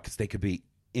figure it out, because they could be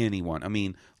anyone. I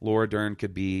mean, Laura Dern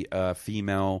could be a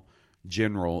female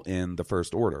general in the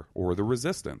First Order or the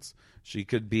Resistance. She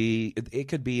could be, it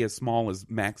could be as small as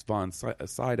Max von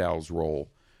Sydow's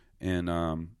role in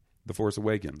The Force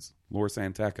Awakens, Laura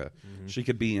Santeca. She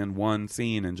could be in one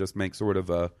scene and just make sort of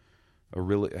a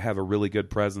really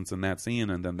good presence in that scene,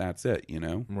 and then that's it,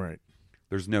 Right.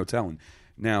 There's no telling.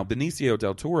 Now, Benicio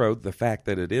del Toro, the fact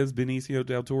that it is Benicio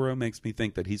del Toro makes me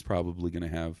think that he's probably going to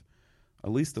have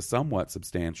at least a somewhat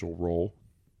substantial role.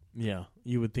 Yeah.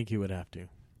 You would think he would have to.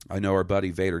 I know our buddy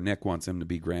Vader Nick wants him to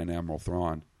be Grand Admiral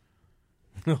Thrawn.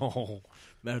 Oh,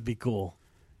 that would be cool.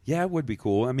 Yeah, it would be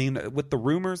cool. I mean, with the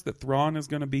rumors that Thrawn is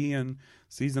going to be in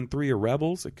Season 3 of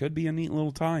Rebels, it could be a neat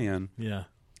little tie-in. Yeah.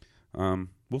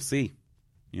 We'll see.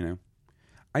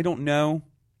 I don't know.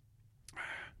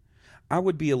 I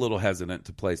would be a little hesitant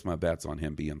to place my bets on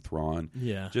him being Thrawn.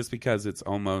 Yeah. Just because it's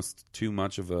almost too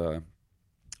much of a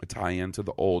tie-in to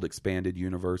the old expanded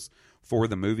universe for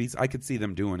the movies. I could see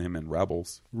them doing him in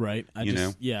Rebels. Right. I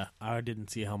didn't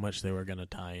see how much they were going to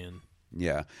tie in.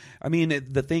 Yeah. I mean,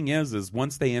 the thing is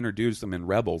once they introduce him in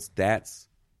Rebels, that's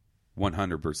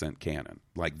 100% canon.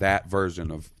 Like, that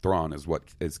version of Thrawn is what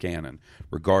is canon,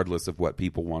 regardless of what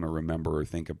people want to remember or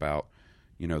think about,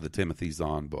 the Timothy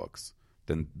Zahn books.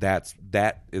 Then that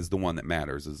is the one that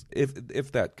matters, is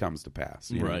if that comes to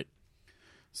pass. Right.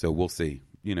 So we'll see,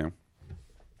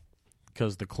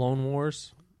 Because the Clone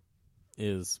Wars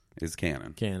is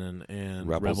canon. canon, and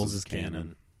Rebels Rebels is is canon,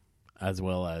 canon. as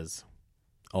well as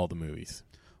all the movies.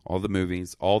 All the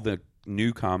movies, all the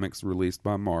new comics released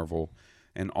by Marvel,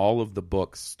 and all of the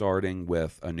books starting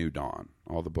with A New Dawn.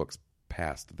 All the books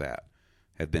past that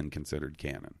have been considered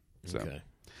canon. So, Okay.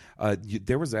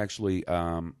 there was actually,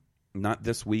 not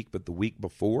this week, but the week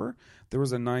before, there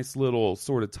was a nice little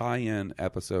sort of tie-in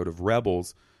episode of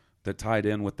Rebels that tied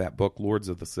in with that book, Lords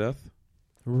of the Sith.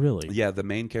 Really? Yeah, the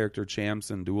main character, Cham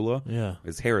Syndulla, Yeah.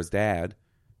 is Hera's dad.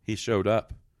 He showed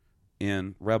up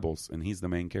in Rebels, and he's the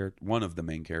main character, one of the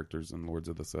main characters in Lords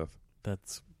of the Sith.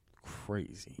 That's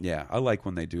crazy. Yeah, I like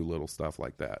when they do little stuff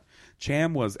like that.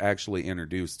 Cham was actually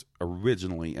introduced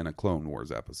originally in a Clone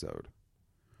Wars episode,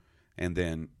 and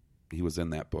then he was in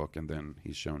that book, and then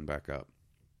he's shown back up.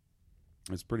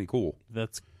 It's pretty cool.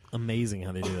 That's amazing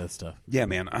how they do that stuff. Yeah,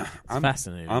 man, It's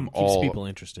fascinating. I'm Keeps all people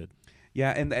interested.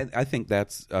 Yeah, and I think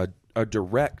that's a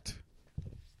direct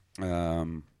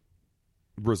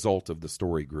result of the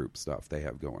story group stuff they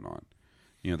have going on.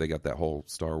 They got that whole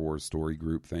Star Wars story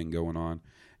group thing going on.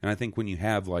 And I think when you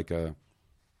have like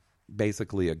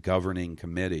basically a governing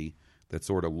committee that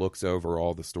sort of looks over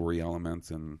all the story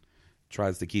elements and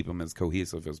tries to keep them as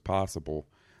cohesive as possible,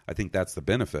 I think that's the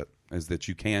benefit, is that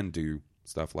you can do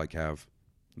stuff like have,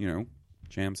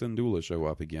 Cham Syndulla show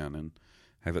up again and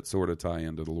have it sort of tie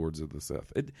into the Lords of the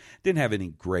Sith. It didn't have any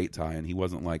great tie-in. He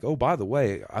wasn't like, oh, by the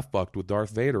way, I fucked with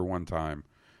Darth Vader one time.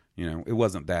 It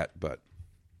wasn't that, but,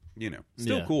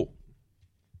 still cool.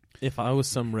 If I was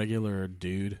some regular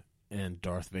dude and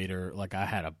Darth Vader, like I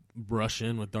had a brush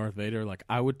in with Darth Vader, like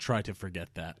I would try to forget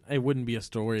that. It wouldn't be a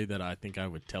story that I think I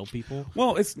would tell people.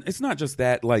 Well, it's not just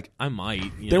that. Like I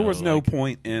might. There was no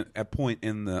point in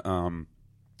the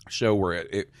show where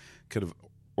it could have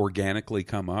organically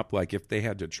come up. Like if they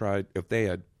had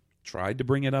tried to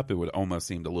bring it up, it would almost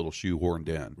seemed a little shoehorned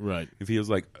in. Right. If he was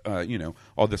like,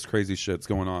 all this crazy shit's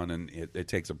going on, and it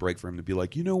takes a break for him to be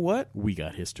like, you know what? We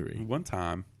got history. One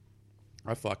time,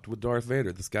 I fucked with Darth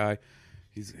Vader. This guy,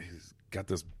 he's got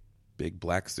this big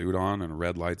black suit on and a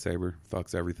red lightsaber.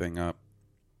 Fucks everything up.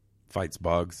 Fights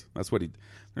bugs. That's what he.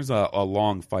 There's a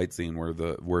long fight scene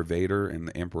where Vader and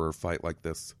the Emperor fight like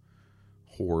this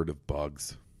horde of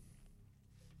bugs.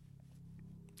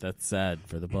 That's sad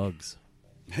for the bugs.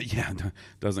 Yeah,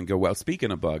 doesn't go well.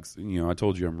 Speaking of bugs, I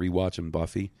told you I'm rewatching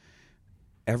Buffy.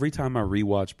 Every time I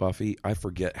rewatch Buffy, I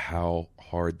forget how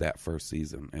hard that first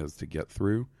season is to get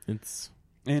through. It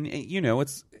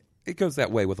goes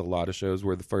that way with a lot of shows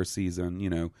where the first season,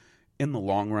 in the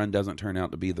long run doesn't turn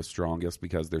out to be the strongest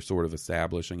because they're sort of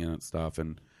establishing it stuff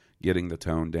and getting the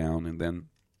tone down.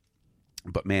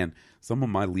 But man, some of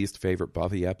my least favorite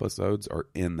Buffy episodes are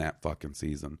in that fucking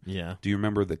season. Yeah. Do you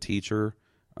remember the teacher?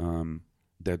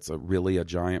 That's really a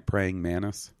giant praying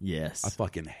mantis. Yes. I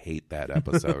fucking hate that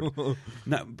episode.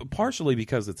 Partially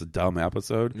because it's a dumb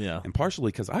episode. Yeah. And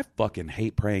partially because I fucking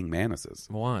hate praying mantises.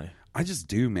 Why? I just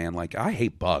do, man. Like, I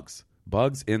hate bugs.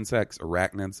 Bugs, insects,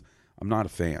 arachnids. I'm not a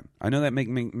fan. I know that may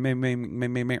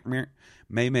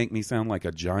make me sound like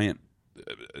a giant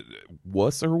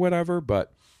wuss or whatever,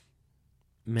 but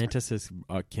mantises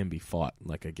can be fought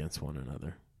like against one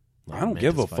another. I don't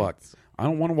give a fuck. I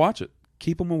don't want to watch it.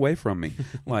 Keep them away from me.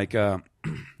 Like,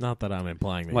 not that I'm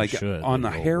implying that like you should. On the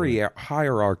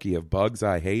hierarchy of bugs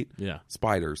I hate,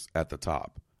 spiders at the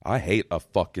top. I hate a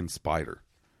fucking spider.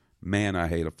 Man, I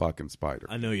hate a fucking spider.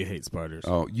 I know you hate spiders.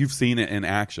 Oh, you've seen it in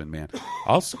action, man.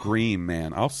 I'll scream,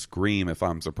 man. I'll scream if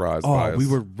I'm surprised by it. We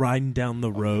were riding down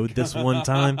the road this one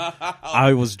time.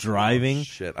 I was driving. Oh,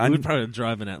 shit. We were probably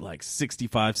driving at like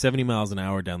 65, 70 miles an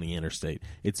hour down the interstate.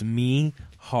 It's me,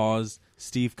 Hawes,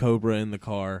 Steve Cobra in the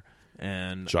car,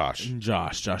 and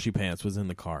Joshy Pants was in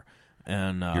the car.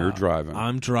 And you're driving.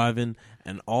 I'm driving,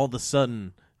 and all of a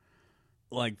sudden,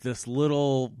 like this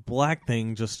little black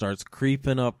thing just starts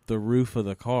creeping up the roof of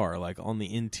the car, like on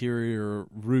the interior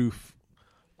roof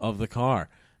of the car.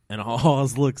 And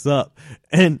Hawes looks up,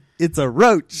 and it's a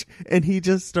roach, and he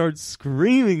just starts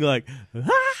screaming like, ah!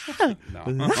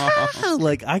 Ah!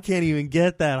 Like I can't even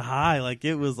get that high. Like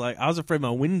it was like I was afraid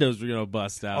my windows were gonna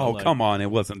bust out. Oh, like, come on, it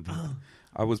wasn't.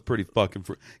 I was pretty fucking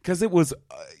because it was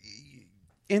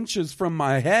inches from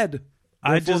my head.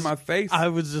 My face. I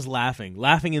was just laughing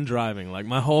and driving. Like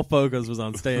my whole focus was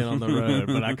on staying on the road,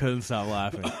 but I couldn't stop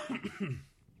laughing.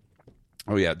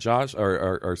 Oh yeah, Josh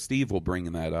or Steve will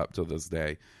bring that up to this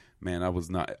day. Man, I was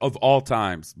not of all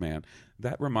times. Man,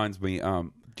 that reminds me.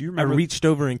 Do you remember? I reached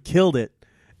over and killed it,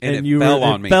 and it fell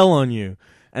on me. Fell on you,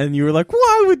 and you were like,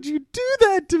 "Why would you do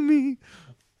that to me?"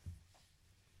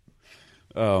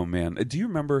 Oh man, do you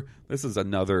remember? This is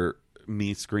another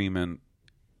me screaming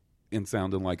and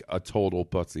sounding like a total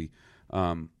pussy.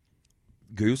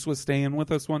 Goose was staying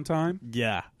with us one time.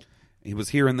 Yeah. He was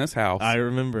here in this house. I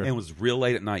remember. And it was real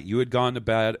late at night. You had gone to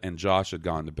bed and Josh had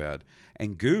gone to bed.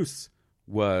 And Goose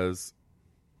was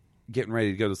getting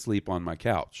ready to go to sleep on my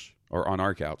couch or on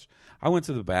our couch. I went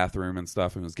to the bathroom and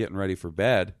stuff and was getting ready for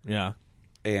bed. Yeah.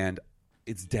 And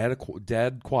it's dead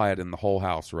quiet in the whole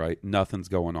house, right? Nothing's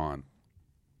going on.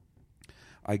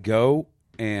 I go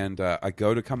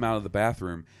to come out of the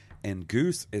bathroom, and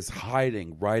Goose is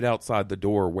hiding right outside the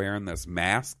door wearing this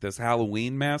mask, this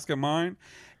Halloween mask of mine.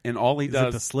 And all he does... Is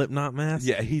it the Slipknot mask?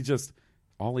 Yeah,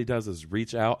 all he does is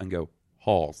reach out and go,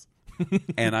 Halls.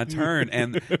 And I turn,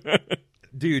 and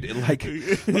dude, like,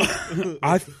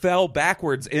 I fell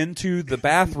backwards into the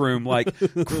bathroom, like,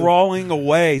 crawling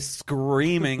away,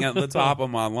 screaming at the top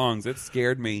of my lungs. It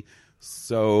scared me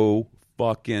so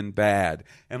fucking bad.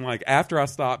 And, like, after I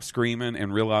stopped screaming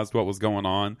and realized what was going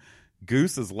on,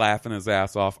 Goose is laughing his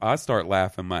ass off. I start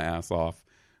laughing my ass off.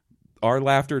 Our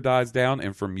laughter dies down,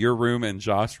 and from your room and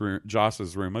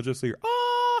Josh's room, I just hear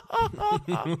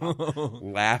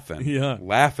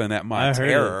laughing at my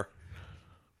terror.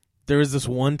 There was this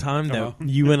one time that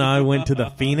you and I went to the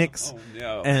Phoenix,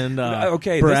 no. and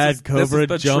this Brad is Cobra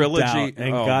the jumped trilogy. out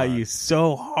and Oh, got my. you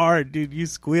so hard, dude. You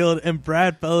squealed, and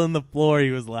Brad fell on the floor. He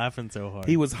was laughing so hard.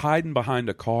 He was hiding behind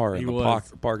a car in He the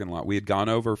was. parking lot. We had gone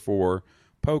over for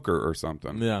poker or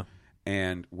something. Yeah.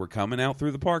 And we're coming out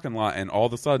through the parking lot, and all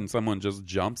of a sudden, someone just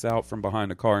jumps out from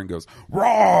behind a car and goes,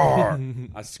 "Roar!"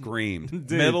 I screamed.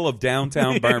 Middle of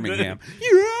downtown Birmingham.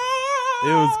 It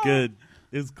was good.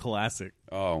 It was classic.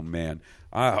 Oh, man.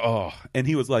 And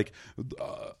he was like,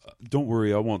 "Don't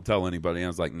worry, I won't tell anybody." And I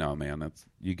was like, "No, man,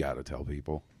 you got to tell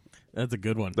people." That's a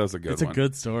good one. That's a good It's one. a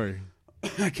good story.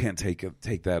 I can't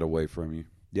take that away from you.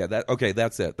 Yeah,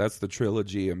 that's it. That's the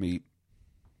trilogy of me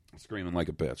screaming like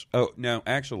a bitch. Oh, no,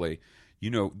 actually,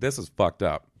 this is fucked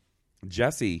up.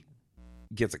 Jesse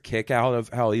gets a kick out of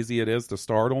how easy it is to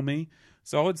startle me.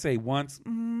 So I would say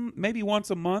maybe once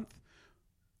a month,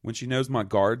 when she knows my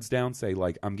guard's down, say,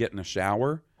 like, I'm getting a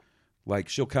shower, like,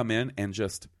 she'll come in and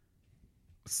just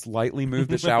slightly move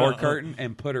the shower curtain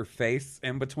and put her face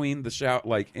in between the shower,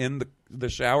 like, in the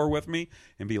shower with me,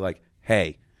 and be like,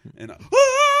 "Hey." And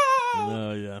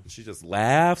Oh, yeah. she just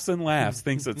laughs and laughs,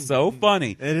 thinks it's so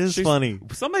funny. It is funny.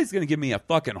 Somebody's going to give me a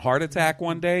fucking heart attack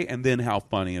one day, and then how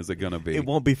funny is it going to be? It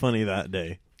won't be funny that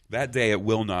day. That day it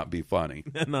will not be funny.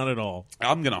 Not at all.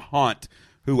 I'm going to haunt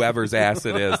whoever's ass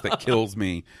it is that kills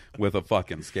me with a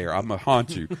fucking scare. I'm going to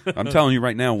haunt you. I'm telling you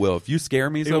right now, Will, if you scare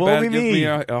me so won't bad be it gives me. me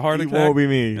a heart It attack, won't be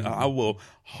me. I will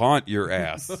haunt your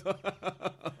ass.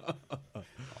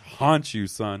 Haunt you,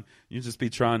 son. You just be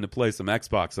trying to play some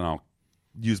Xbox, and I'll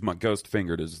use my ghost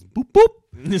finger to just boop, boop.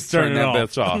 Just Turn turn that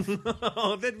it off. bitch off.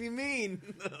 Oh, that'd be mean.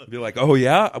 Be like, "Oh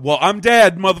yeah, well I'm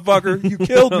dead, motherfucker. You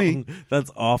killed me." That's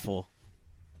awful.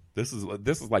 This is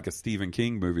like a Stephen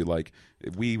King movie. Like,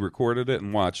 we recorded it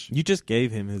and watched. You just gave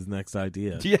him his next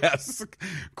idea. Yes,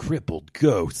 crippled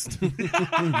ghost.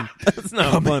 That's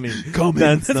not funny. coming.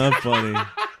 That's not funny.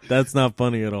 That's not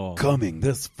funny at all. Coming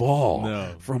this fall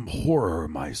No. from horror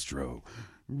maestro,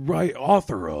 right?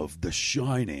 Author of The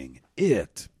Shining,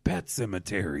 It, Pet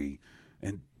Cemetery,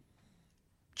 and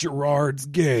Gerard's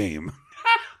Game.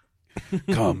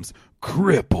 Comes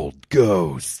crippled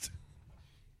ghost.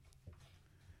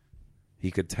 He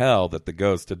could tell that the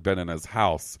ghost had been in his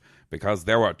house because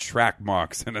there were track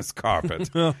marks in his carpet.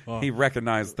 He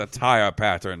recognized the tire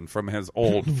pattern from his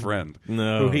old friend,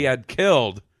 No. who he had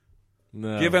killed,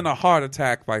 No. given a heart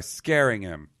attack by scaring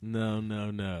him.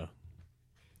 No.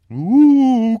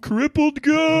 Ooh, crippled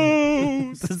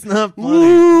ghost. That's not funny.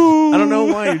 Ooh. I don't know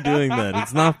why you're doing that.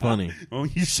 It's not funny. Oh,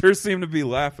 you sure seem to be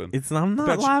laughing. I'm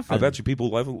not laughing. I bet you people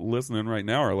listening right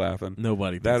now are laughing.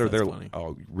 Nobody thinks that or that's they're funny.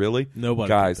 Oh, really? Nobody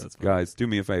Guys, thinks that's funny. guys, do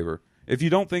me a favor. If you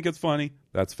don't think it's funny,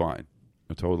 that's fine.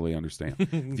 I totally understand.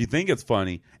 If you think it's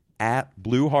funny, at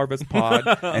Blue Harvest Pod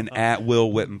and at Will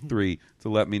Witten 3 to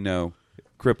let me know.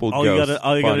 Crippled All ghost. you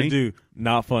gotta Funny? do,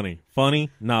 not funny. Funny,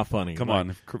 not funny. Come Like,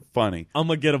 on, funny. I'm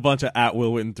gonna get a bunch of at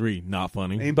Will Witten 3, not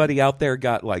funny. Anybody out there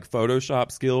got like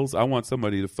Photoshop skills? I want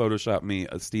somebody to Photoshop me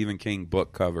a Stephen King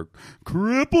book cover.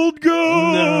 Crippled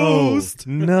ghost.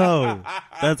 No,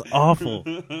 that's awful.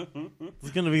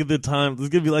 It's gonna be the time. This is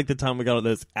gonna be like the time we got all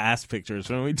those ass pictures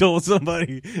when we told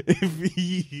somebody if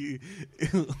he,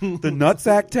 The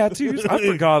nutsack tattoos? I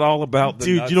forgot all about the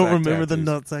dude. You don't nutsack remember tattoos.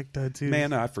 the nutsack tattoo?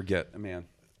 Man, I forget. Man,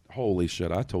 holy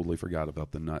shit! I totally forgot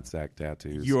about the nutsack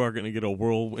tattoos. You are gonna get a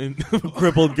whirlwind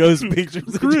crippled ghost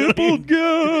pictures. crippled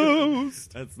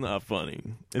ghost. That's not funny.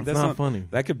 It's That's not funny.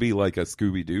 That could be like a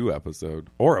Scooby Doo episode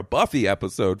or a Buffy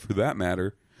episode for that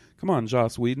matter. Come on,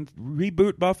 Joss Whedon,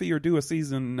 reboot Buffy or do a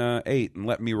season 8 and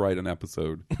let me write an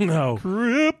episode. No.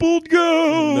 Crippled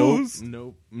ghost.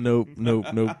 Nope.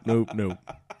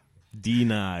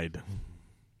 Denied.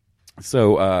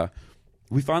 So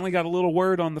we finally got a little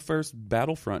word on the first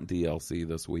Battlefront DLC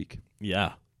this week.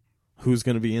 Yeah. Who's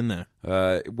going to be in there?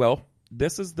 Well,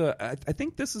 this is I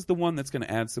think this is the one that's going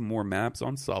to add some more maps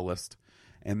on Sullust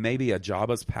and maybe a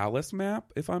Jabba's Palace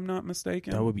map, if I'm not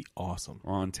mistaken. That would be awesome.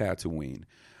 On Tatooine.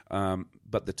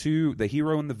 But the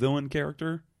hero and the villain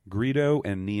character, Greedo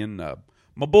and Nien Nub.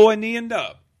 My boy Nien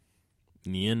Nub.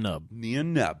 Nien Nub.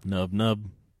 Nien Nub. Nub.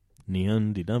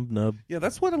 Nien de nub nub. Yeah,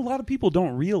 that's what a lot of people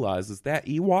don't realize is that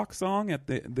Ewok song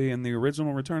in the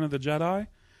original Return of the Jedi.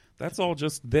 That's all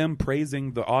just them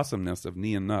praising the awesomeness of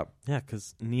Nien Nub. Yeah,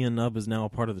 because Nien Nub is now a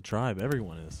part of the tribe.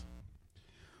 Everyone is.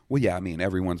 Well, yeah, I mean,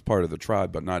 everyone's part of the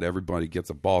tribe, but not everybody gets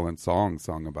a ball and song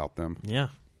sung about them. Yeah.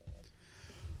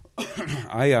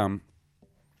 I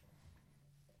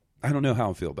don't know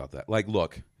how I feel about that. Like,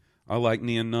 look, I like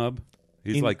Nien Nub.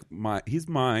 He's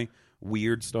my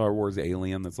weird Star Wars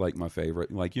alien that's like my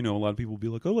favorite. Like, a lot of people be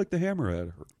like, I like the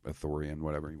Hammerhead or a Thorian,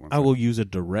 whatever you want to I say. will use a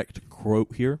direct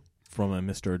quote here from a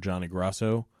Mr. Johnny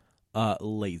Grasso.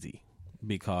 Lazy.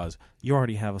 Because you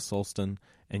already have a Sulston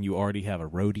and you already have a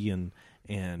Rhodian,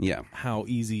 and how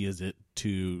easy is it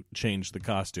to change the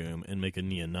costume and make a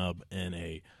Nia Nub and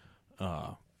a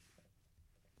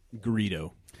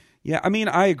Greedo? Yeah, I mean,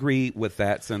 I agree with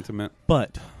that sentiment.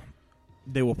 But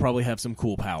they will probably have some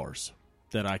cool powers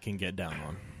that I can get down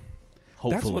on.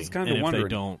 Hopefully. That's what's kind and of wondering. If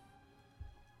they don't,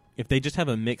 if they just have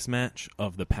a mix match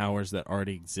of the powers that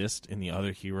already exist in the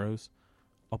other heroes,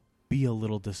 I'll be a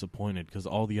little disappointed because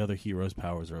all the other heroes'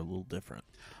 powers are a little different.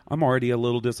 I'm already a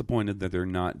little disappointed that they're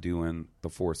not doing the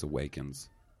Force Awakens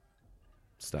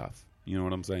stuff. You know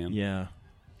what I'm saying? Yeah.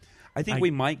 I think we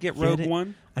might get Rogue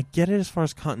One. I get it as far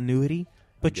as continuity,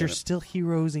 but you're it. still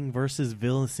heroesing versus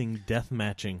villainsing death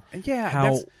matching. Yeah,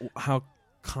 I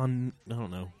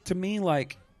don't know. To me,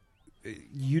 like,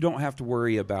 you don't have to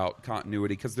worry about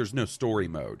continuity because there's no story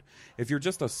mode. If you're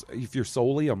if you're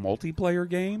solely a multiplayer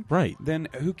game, right? Then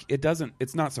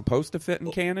it's not supposed to fit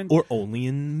in canon, or only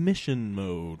in mission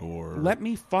mode. Or let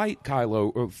me fight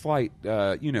Kylo,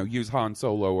 or use Han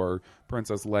Solo or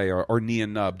Princess Leia or Nia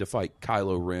Nub to fight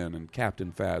Kylo Ren and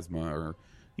Captain Phasma, or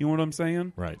you know what I'm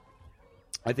saying? Right.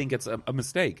 I think it's a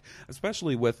mistake,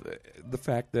 especially with the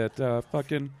fact that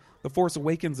fucking The Force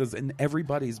Awakens is in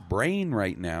everybody's brain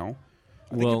right now.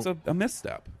 I think it's a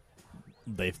misstep.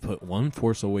 They've put one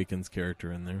Force Awakens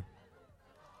character in there.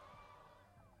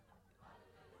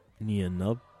 Nia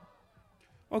Nub.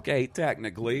 Okay,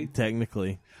 technically.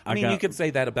 I mean, you could say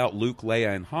that about Luke,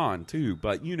 Leia, and Han, too,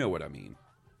 but you know what I mean.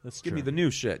 That's Give true. me the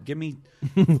new shit. Give me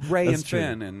Rey and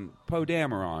Finn and Poe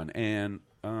Dameron and,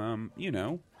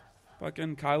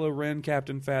 fucking Kylo Ren,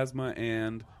 Captain Phasma,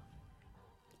 and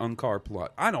Unkar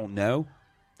Plutt. I don't know.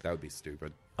 That would be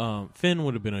stupid. Finn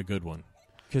would have been a good one.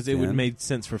 Because it would have made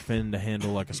sense for Finn to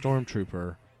handle like a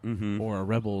stormtrooper or a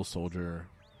rebel soldier.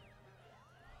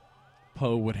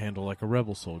 Poe would handle like a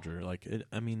rebel soldier.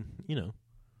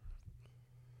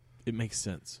 It makes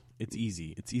sense. It's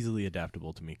easy. It's easily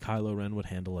adaptable to me. Kylo Ren would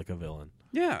handle like a villain.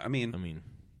 Yeah, I mean,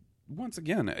 once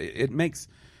again, it makes.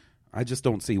 I just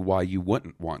don't see why you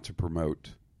wouldn't want to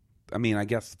promote. I mean, I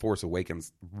guess Force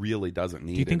Awakens really doesn't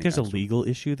need. Do you think there's a legal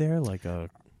issue there,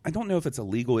 I don't know if it's a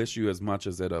legal issue as much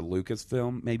as it a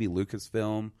Lucasfilm. Maybe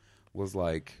Lucasfilm was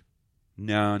like,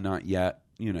 no, not yet.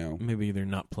 Maybe they're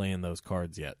not playing those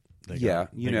cards yet.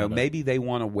 Maybe they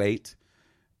want to wait.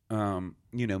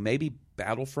 Maybe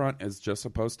Battlefront is just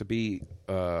supposed to be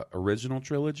original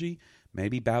trilogy.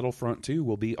 Maybe Battlefront 2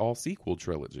 will be all sequel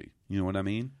trilogy. You know what I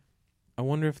mean? I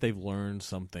wonder if they've learned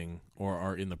something or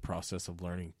are in the process of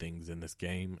learning things in this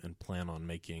game and plan on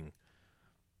making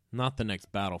not the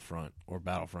next Battlefront or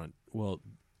Battlefront. Well,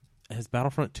 has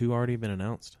Battlefront 2 already been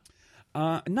announced?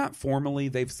 Not formally.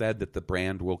 They've said that the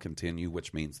brand will continue,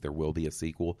 which means there will be a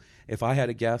sequel. If I had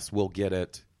to guess, we'll get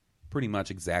it pretty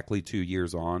much exactly 2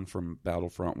 years on from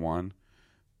Battlefront 1.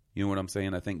 You know what I'm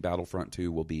saying? I think Battlefront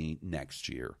 2 will be next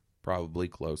year, probably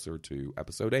closer to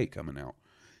Episode 8 coming out,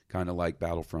 kind of like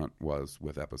Battlefront was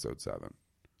with Episode 7.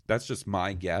 That's just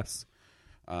my guess.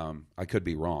 I could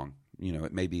be wrong.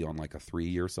 It may be on like a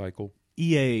 3-year cycle.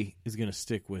 EA is going to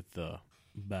stick with the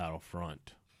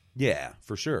Battlefront. Yeah,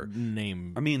 for sure.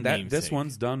 This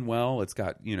one's done well. It's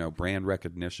got, brand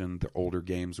recognition. The older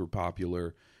games were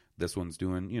popular. This one's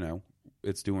doing,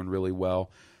 it's doing really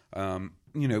well.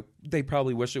 They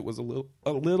probably wish it was a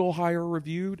little higher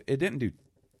reviewed. It didn't do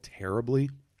terribly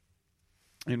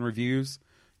in reviews,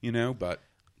 but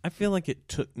I feel like it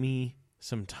took me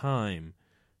some time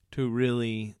to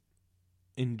really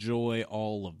enjoy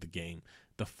all of the game.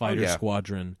 The fighter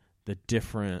squadron, the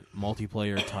different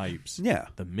multiplayer types,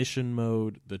 the mission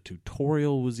mode, the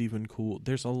tutorial was even cool.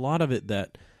 There's a lot of it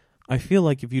that I feel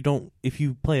like if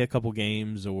you play a couple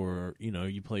games or,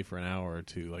 you play for an hour or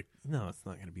two, no, it's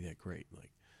not going to be that great.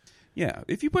 Yeah,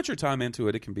 if you put your time into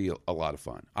it, it can be a lot of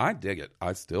fun. I dig it.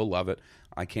 I still love it.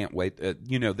 I can't wait.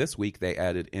 This week they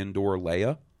added Indoor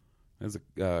Leia as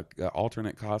a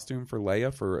alternate costume for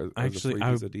Leia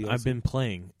I've been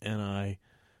playing, and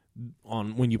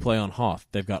when you play on Hoth,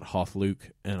 they've got Hoth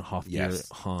Luke and Hoth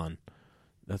Han.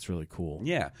 That's really cool.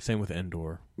 Yeah. Same with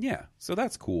Endor. Yeah, so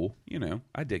that's cool.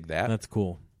 I dig that. That's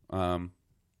cool.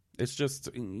 It's just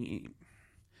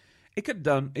it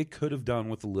could have done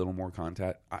with a little more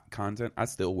content. I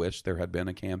still wish there had been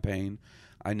a campaign.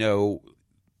 I know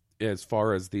as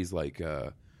far as these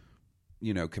competitive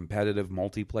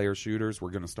multiplayer shooters,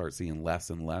 we're going to start seeing less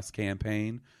and less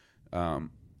campaign.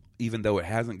 Even though it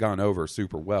hasn't gone over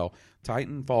super well.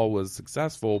 Titanfall was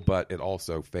successful, but it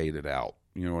also faded out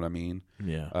You know what I mean?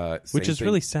 Yeah. Same Which is thing-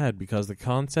 really sad because the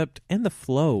concept and the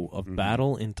flow of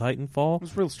battle in Titanfall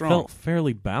was real strong. felt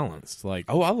fairly balanced. Like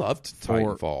Oh, I loved For,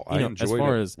 Titanfall. you I know, enjoyed as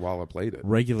far it as while I played it.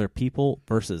 regular people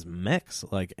versus mechs,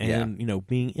 like, and Yeah. you know,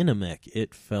 being in a mech,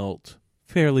 it felt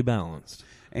fairly balanced.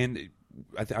 And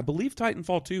I believe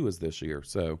Titanfall 2 is this year.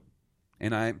 So,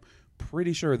 and I'm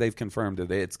pretty sure they've confirmed that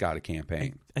it's got a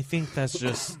campaign. I think that's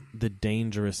just the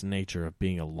dangerous nature of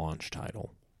being a launch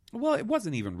title. Well, it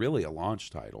wasn't even really a launch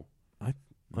title. I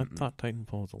thought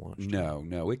Titanfall was a launch title.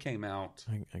 No, it came out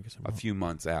I guess I'm a wrong. few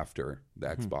months after the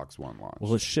Xbox One launch.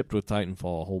 Well, it shipped with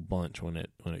Titanfall a whole bunch when it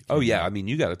came Oh yeah, out. I mean,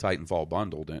 you got a Titanfall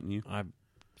bundle, didn't you? I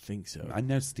think so. I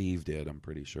know Steve did. I'm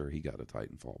pretty sure he got a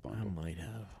Titanfall I bundle. might have.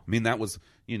 I mean, that was,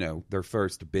 their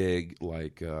first big,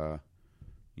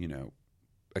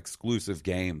 exclusive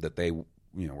game that they,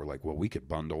 were like, well, we could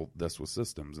bundle this with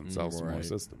systems and sell some more Right.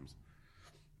 systems.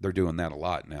 They're doing that a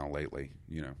lot now lately,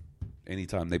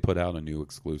 Anytime they put out a new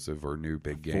exclusive or new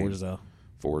big game.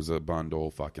 Forza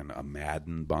bundle, fucking a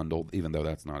Madden bundle, even though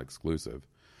that's not exclusive.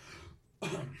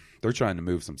 They're trying to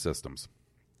move some systems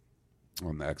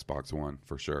on the Xbox One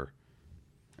for sure.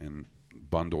 And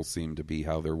bundles seem to be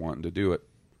how they're wanting to do it.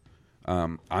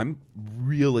 I'm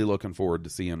really looking forward to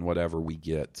seeing whatever we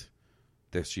get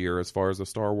this year as far as a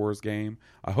Star Wars game.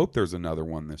 I hope there's another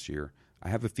one this year. I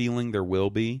have a feeling there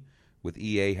will be. With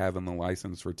EA having the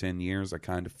license for 10 years, I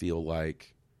kind of feel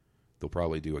like they'll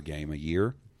probably do a game a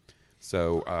year.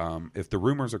 So if the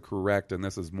rumors are correct and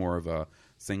this is more of a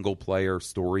single-player,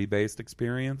 story-based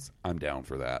experience, I'm down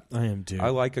for that. I am too. I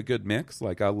like a good mix.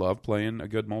 Like, I love playing a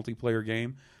good multiplayer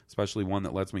game, especially one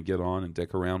that lets me get on and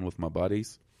dick around with my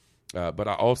buddies. But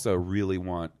I also really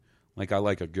want, I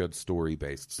like a good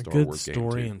story-based a Star good Wars game,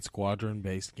 story too. and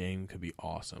squadron-based game could be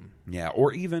awesome. Yeah,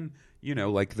 or even,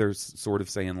 like there's sort of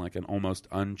saying like an almost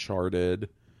Uncharted,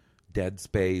 Dead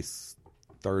Space,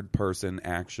 third-person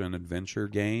action adventure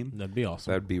game. That'd be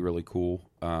awesome. That'd be really cool.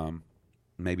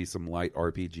 Maybe some light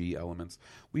RPG elements.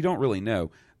 We don't really know.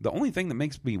 The only thing that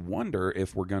makes me wonder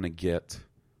if we're going to get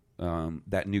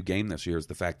that new game this year is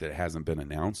the fact that it hasn't been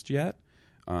announced yet.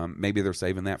 Maybe they're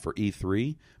saving that for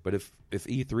E3. But if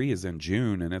E3 is in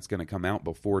June and it's going to come out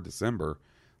before December,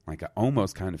 I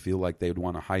almost kind of feel like they'd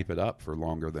want to hype it up for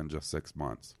longer than just 6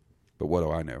 months. But what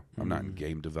do I know? I'm not in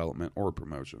game development or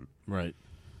promotion. Right.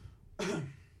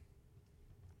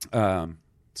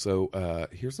 So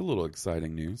here's a little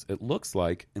exciting news. It looks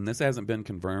like, and this hasn't been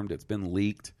confirmed, it's been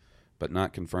leaked, but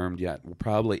not confirmed yet. We'll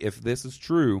probably, if this is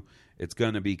true, it's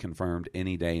going to be confirmed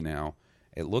any day now.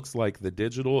 It looks like the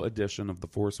digital edition of The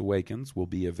Force Awakens will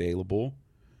be available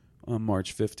on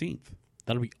March 15th.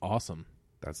 That'll be awesome.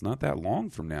 That's not that long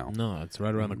from now. No, it's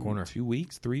right around the corner. 2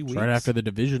 weeks, 3 weeks. It's right after the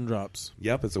Division drops.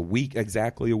 Yep, it's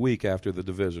exactly a week after the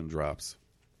Division drops.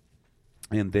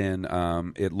 And then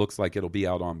it looks like it'll be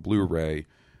out on Blu-ray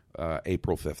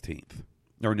April 15th.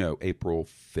 Or no, April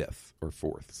 5th or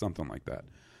 4th, something like that.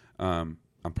 I'm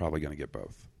probably going to get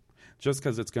both. Just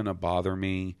because it's going to bother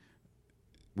me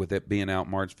with it being out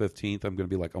March 15th, I'm going to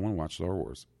be like, I want to watch Star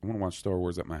Wars. I want to watch Star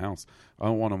Wars at my house. I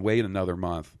don't want to wait another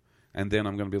month. And then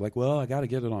I'm going to be like, well, I got to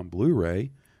get it on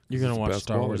Blu-ray. You're going It's to watch best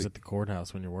Star Wars quality. at the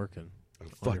courthouse when you're working.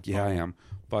 Fuck yeah, I am.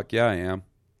 Fuck yeah, I am.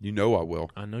 You know I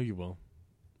will. I know you will.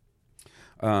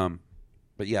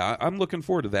 But yeah, I'm looking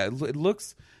forward to that. It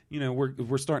looks,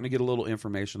 we're starting to get a little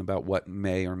information about what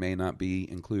may or may not be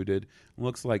included. It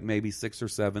looks like maybe 6 or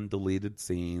 7 deleted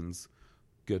scenes,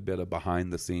 good bit of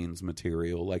behind the scenes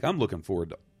material. I'm looking forward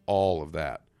to all of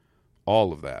that.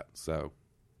 So,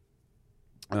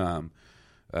 like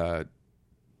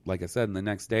I said, in the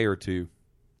next day or two,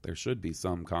 there should be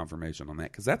some confirmation on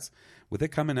that. Because with it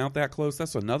coming out that close,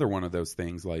 that's another one of those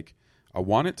things. I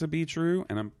want it to be true,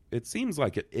 and it seems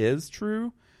like it is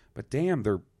true, but damn,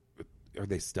 are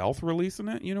they stealth releasing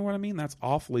it? You know what I mean? That's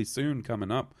awfully soon coming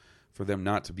up for them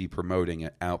not to be promoting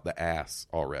it out the ass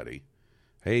already.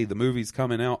 Hey, the movie's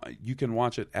coming out. You can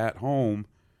watch it at home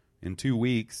in 2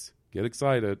 weeks. Get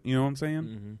excited. You know what I'm saying?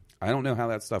 Mm-hmm. I don't know how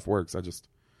that stuff works. I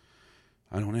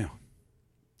don't know.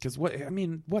 Because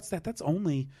what's that? That's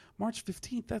only March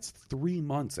 15th. That's 3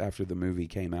 months after the movie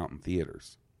came out in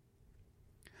theaters.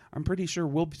 I'm pretty sure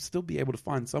we'll still be able to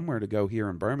find somewhere to go here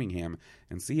in Birmingham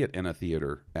and see it in a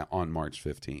theater on March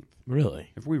 15th. Really?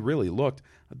 If we really looked,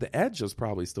 the Edge is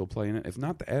probably still playing it. If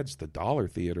not the Edge, the Dollar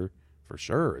Theater for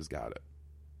sure has got it.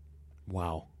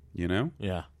 Wow. You know?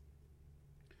 Yeah.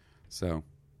 So,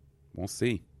 we'll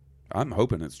see. I'm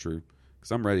hoping it's true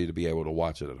because I'm ready to be able to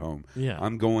watch it at home. Yeah.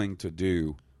 I'm going to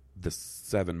do the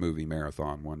 7-movie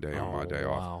marathon one day on my day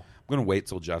off. Wow. I'm going to wait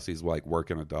till Jesse's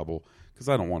working a double because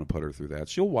I don't want to put her through that.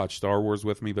 She'll watch Star Wars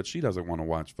with me, but she doesn't want to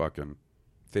watch fucking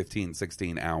 15,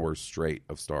 16 hours straight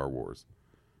of Star Wars.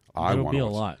 That'll be a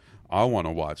lot. I want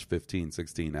to watch 15,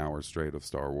 16 hours straight of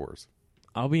Star Wars.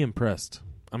 I'll be impressed.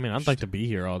 I mean, I'd like to be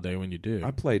here all day when you do.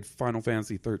 I played Final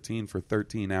Fantasy 13 for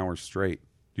 13 hours straight.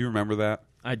 Do you remember that?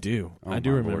 I do. Oh, I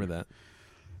do my remember Lord.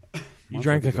 that. You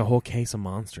drank like a whole case of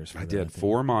Monsters. For I that, did think.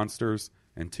 4 Monsters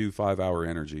and 2 5-hour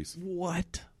energies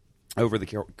What? over the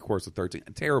course of 13.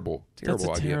 Terrible That's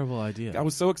a idea. terrible idea. I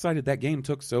was so excited. That game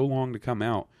took so long to come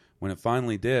out. When it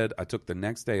finally did, I took the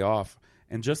next day off.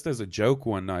 And just as a joke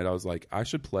one night, I was like, I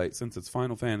should play, since it's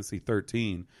Final Fantasy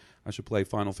 13, I should play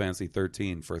Final Fantasy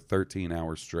 13 for 13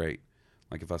 hours straight.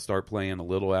 Like if I start playing a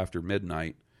little after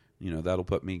midnight, that'll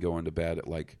put me going to bed at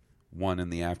like 1 in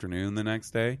the afternoon the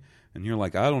next day. And you're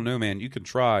like, I don't know, man, you can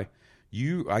try.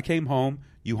 I came home,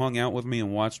 you hung out with me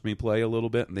and watched me play a little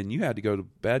bit, and then you had to go to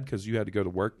bed because you had to go to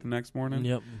work the next morning.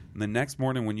 Yep. And the next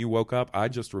morning when you woke up, I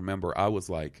just remember I was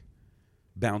like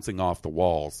bouncing off the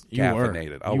walls,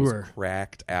 caffeinated. I was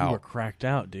cracked out. You were cracked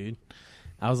out, dude.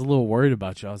 I was a little worrid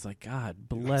about you. I was like, God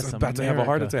bless him. About to have a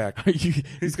heart attack.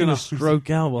 He's going to stroke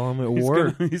out while I'm at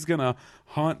work. He's gonna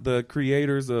haunt the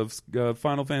creators of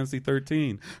Final Fantasy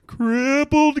 13.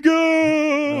 Crippled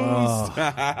Ghost.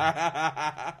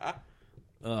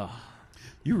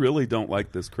 You really don't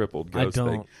like this Crippled Ghost I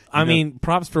don't. thing. I mean,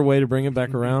 props for way to bring it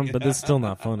back around, but it's still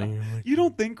not funny. You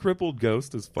don't think Crippled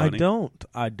Ghost is funny?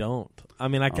 I don't. I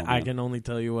mean, I can only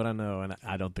tell you what I know, and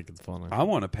I don't think it's funny. I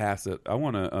want to pass it. I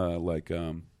want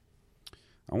to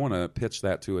I want to pitch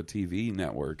that to a TV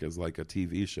network as like a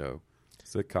TV show,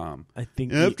 sitcom. I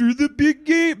think After the Big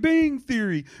Bang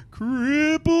Theory,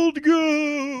 Crippled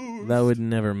Ghost. that would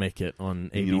never make it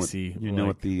on ABC. You know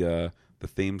what the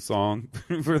theme song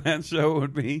for that show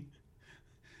would be?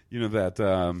 You know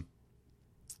that.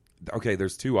 Okay,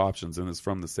 there's 2 options, and it's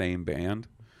from the same band,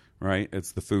 right?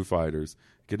 It's the Foo Fighters.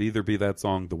 Could either be that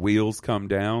song, "The Wheels Come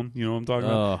Down." You know what I'm talking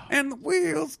about? And the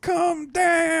wheels come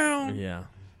down. Yeah.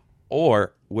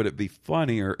 Or would it be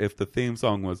funnier if the theme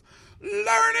song was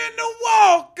 "Learning to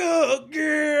Walk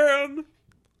Again"?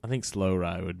 I think Slow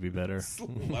Ride would be better.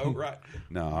 Slow Ride.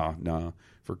 No.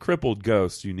 For Crippled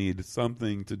Ghost, you need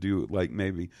something to do like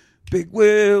maybe "Big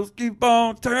wheels keep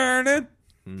on turning."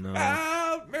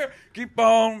 No. Keep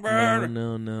on burning.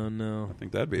 No. I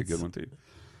think that'd be a good one too.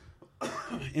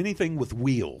 Anything with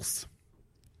wheels.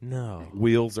 No.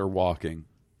 Wheels are walking.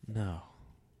 No.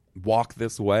 Walk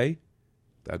This Way.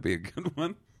 That'd be a good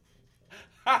one.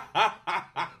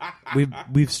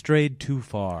 We've strayed too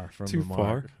far from Too the mark.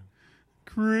 far.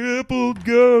 Crippled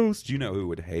Ghost. You know who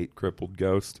would hate Crippled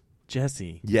Ghost?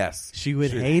 Jessie. Yes. She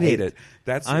would hate it.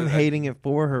 I'm hating it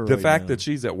for her. The right fact now. that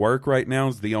she's at work right now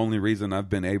is the only reason I've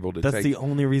been able to That's take. the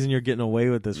only reason you're getting away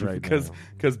with this right now.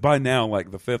 Because by now,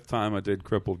 like the 5th time I did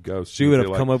Crippled Ghost, She would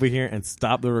have come over here and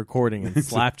stopped the recording and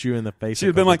slapped you in the face. She'd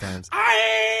have been like, times.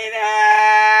 I ain't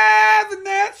having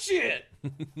that shit.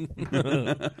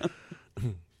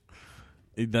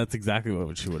 That's exactly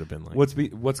what she would have been like. What's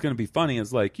going to be funny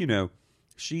is like,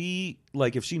 she,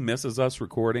 like if she misses us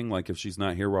recording, like if she's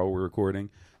not here while we're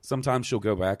recording, sometimes she'll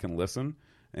go back and listen.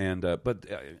 And but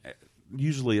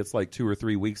usually it's like 2 or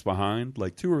 3 weeks behind.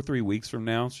 Like 2 or 3 weeks from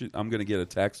now, I'm going to get a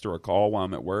text or a call while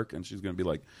I'm at work, and she's going to be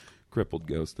like, Crippled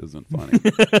Ghost isn't funny.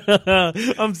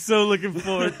 I'm so looking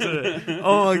forward to it.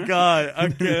 Oh my God, I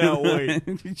cannot wait.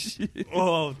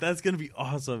 Oh, that's going to be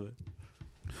awesome.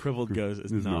 Crippled Ghost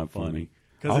is not funny.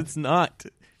 Because it's not.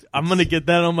 I'm going to get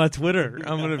that on my Twitter.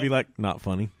 I'm going to be like, not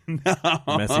funny. No.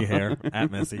 Messy hair. At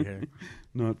messy hair.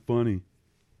 Not funny.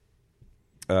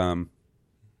 So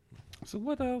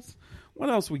what else? What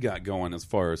else we got going as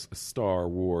far as Star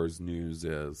Wars news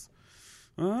is?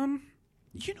 You know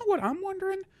what I'm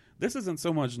wondering? This isn't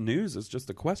so much news. It's just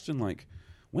a question like,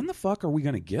 when the fuck are we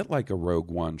going to get like a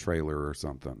Rogue One trailer or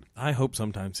something? I hope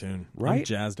sometime soon. Right? I'm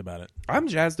jazzed about it. I'm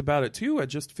jazzed about it too. I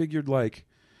just figured like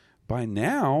by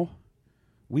now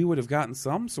we would have gotten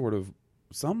some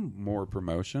more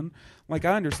promotion. Like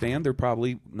I understand they're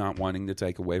probably not wanting to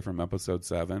take away from Episode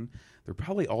 7. They're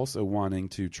probably also wanting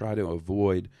to try to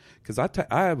avoid, because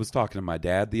I was talking to my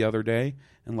dad the other day,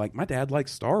 and like my dad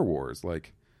likes Star Wars.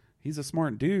 Like he's a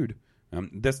smart dude.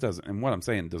 This doesn't, and what I'm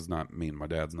saying does not mean my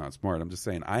dad's not smart. I'm just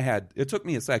saying it took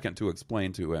me a second to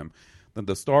explain to him that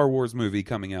the Star Wars movie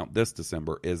coming out this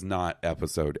December is not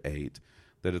Episode 8.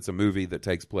 That it's a movie that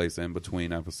takes place in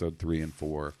between Episode 3 and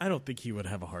 4. I don't think he would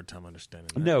have a hard time understanding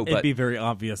that. No, it'd but be very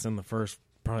obvious in the first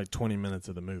probably 20 minutes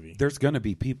of the movie. There's going to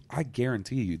be people, I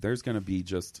guarantee you, there's going to be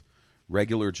just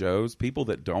regular Joes, people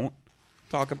that don't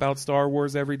talk about Star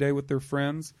Wars every day with their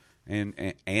friends,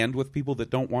 and with people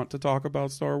that don't want to talk about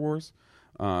Star Wars.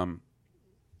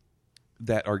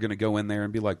 that are going to go in there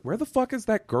and be like, where the fuck is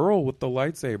that girl with the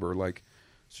lightsaber? Like,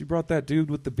 she brought that dude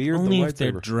with the beard, Only the if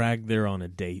they're lightsaber. dragged there on a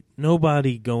date.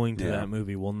 Nobody going to Yeah. that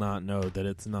movie will not know that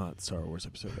it's not Star Wars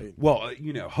Episode 8. Well,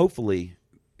 hopefully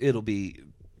it'll be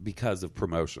because of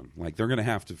promotion. Like, they're going to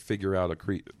have to figure out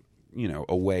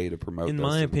a way to promote In this.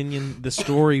 my opinion, the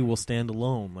story will stand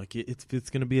alone. Like it's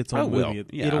going to be its own Oh, it will. movie.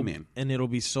 Yeah, and it'll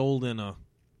be sold in a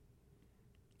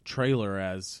trailer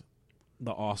as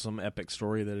the awesome epic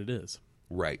story that it is.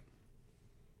 Right.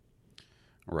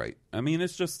 I mean,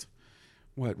 it's just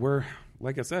we're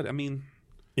like I said. I mean,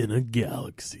 In a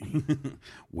galaxy.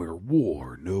 where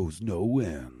war knows no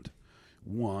end.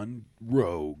 One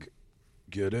rogue,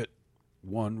 get it?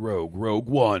 One rogue, Rogue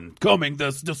One, coming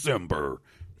this December.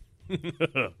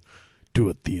 To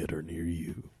a theater near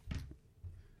you.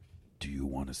 Do you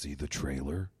want to see the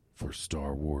trailer for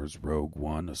Star Wars Rogue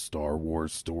One, a Star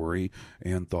Wars story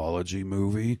anthology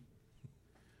movie?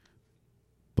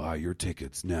 Buy your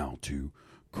tickets now to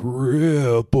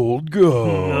Crippled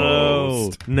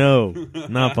Ghost. No,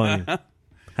 not funny.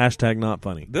 Hashtag not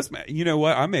funny. You know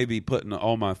what? I may be putting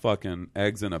all my fucking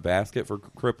eggs in a basket for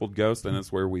Crippled Ghost, and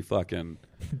it's where we fucking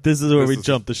This is where we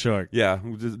jump the shark.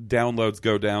 just downloads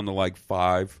go down to like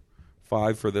five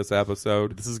for this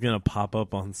episode. This is going to pop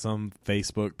up on some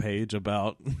Facebook page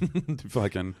about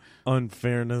Fucking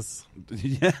unfairness.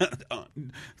 yeah,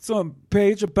 some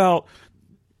page about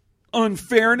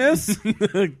unfairness,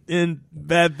 And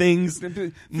bad things.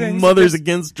 Things Mothers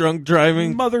against drunk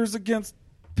driving. mothers against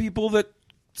people that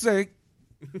say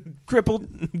crippled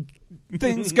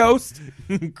things, ghost,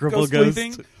 Cripple ghostly Ghost.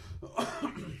 thing.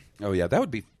 Oh yeah, that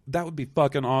would be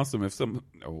fucking awesome if some.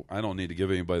 Oh, I don't need to give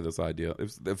anybody this idea.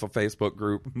 If a Facebook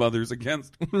group, mothers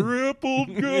against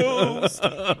crippled ghost.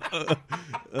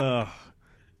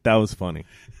 That was funny.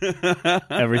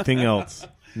 Everything else,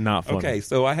 not funny. Okay,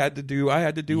 so I had to do.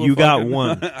 You got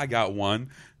one. I got one.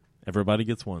 Everybody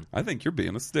gets one. I think you're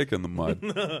being a stick in the mud.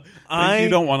 I You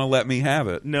don't want to let me have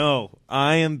it. No,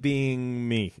 I am being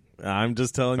me. I'm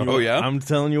just telling you. Oh, yeah? I'm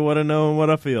telling you what I know and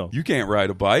what I feel. You can't ride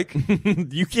a bike.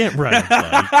 You can't ride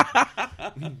a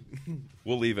bike.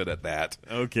 We'll leave it at that.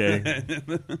 Okay.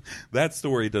 That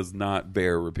story does not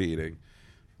bear repeating.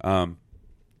 Oh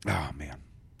man.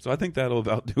 So I think that'll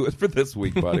about do it for this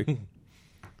week, buddy.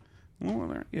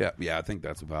 Yeah, I think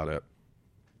that's about it.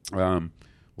 Well,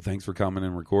 thanks for coming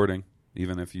and recording,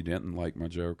 even if you didn't like my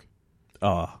joke.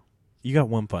 You got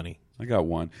one funny. I got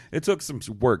one. It took some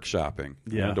workshopping.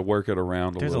 Yeah. I had to work it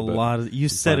around There's a little bit. lot of you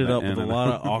set Find it the up with in a and lot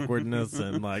out. of awkwardness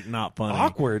and like not funny.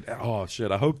 Awkward. Oh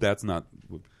shit! I hope that's not.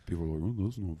 People are like, oh,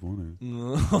 that's not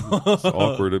funny. It's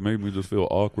awkward. It made me just feel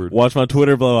awkward. Watch my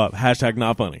Twitter blow up. Hashtag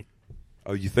not funny.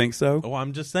 Oh, you think so? Oh,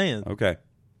 I'm just saying. Okay.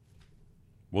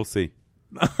 We'll see.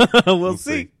 We'll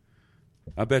see.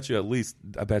 I bet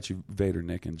you Vader,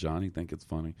 Nick, and Johnny think it's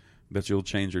funny. I bet you'll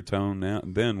change your tone now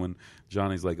and then when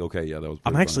Johnny's like, okay, yeah, that was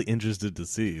pretty I'm actually funny. interested to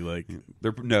see. Like,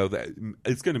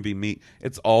 It's going to be me.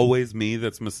 It's always me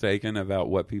that's mistaken about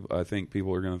what I think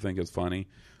people are going to think is funny.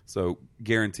 So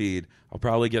guaranteed, I'll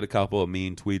probably get a couple of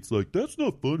mean tweets like, that's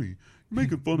not funny. You're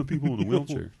making fun of people in a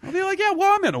wheelchair. I'll be like, yeah,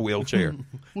 well, I'm in a wheelchair.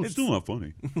 Well, it's still not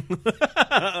funny.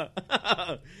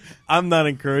 I'm not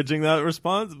encouraging that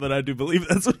response, but I do believe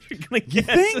that's what you're gonna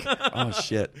get. Oh,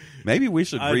 shit. Maybe we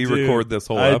should I re-record do. this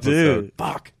whole I episode. do.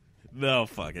 Fuck. No,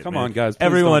 fuck it. Come man. on, guys. Please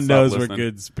Everyone don't stop knows we're listening.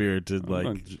 good spirited.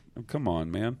 Like, Come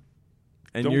on, man.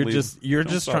 and don't you're leave. just Don't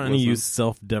stop trying to listening. use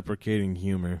self-deprecating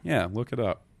humor, Yeah, look it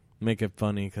up. make it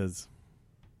funny because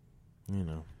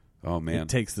Oh, man. it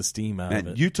takes the steam out Man,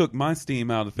 of it. you took my steam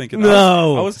out of thinking.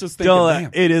 No, I was just thinking. don't-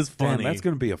 Damn, it is damn, funny. that's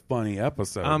going to be a funny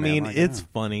episode. I mean, man. it's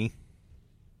funny.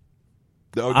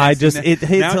 Oh, I see, just- now- it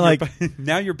hits now you're like- ba-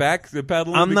 now you're back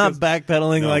pedaling. I'm not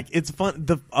backpedaling. No. Like, it's fun.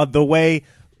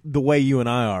 The way you and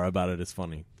I are about it is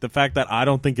funny. The fact that I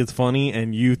don't think it's funny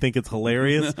and you think it's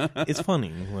hilarious is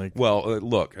funny. Like, Well,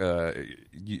 look,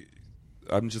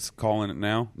 I'm just calling it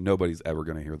now. Nobody's ever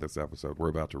going to hear this episode. We're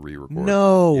about to re-record.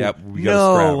 No. Yep, we gotta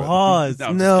No, scrap it. Hawes,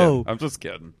 I'm no. just kidding. I'm just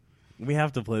kidding. we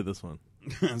have to play this one.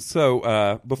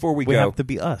 So before we We go, have to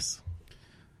be us.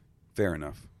 fair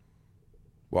enough.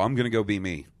 Well, I'm going to go be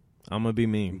me. I'm gonna be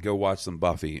me. Go watch some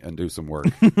Buffy and do some work.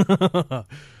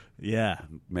 Yeah,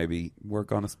 Maybe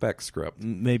work on a spec script.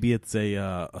 maybe it's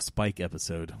a Spike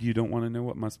episode. You don't want to know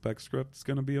what my spec script is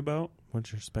going to be about?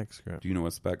 What's your spec script? Do you know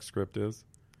what spec script is?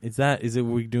 Is it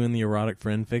we doing the erotic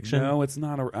friend fiction? No, it's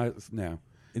not. No,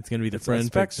 It's gonna be the a friend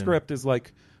spec fiction. script is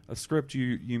like a script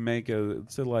you make to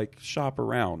like shop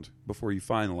around before you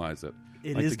finalize it.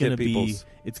 It Like is to get going to be. people's-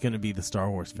 It's going to be the Star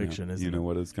Wars fiction, isn't You it? know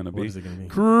what it's going to be? What is it going to be?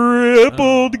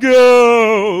 Crippled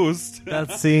Ghost.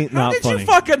 That's not How did funny. you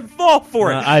fucking fall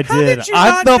for it? No, I How did. you I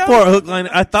not fell know? for a hook line.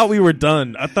 I thought we were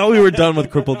done. I thought we were done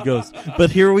with Crippled Ghost. But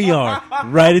here we are,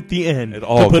 right at the end. It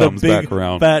all to put comes a big, back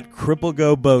around. fat Cripple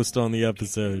Go boast on the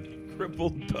episode.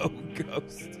 Crippled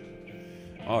Ghost.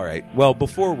 All right. Well,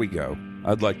 before we go,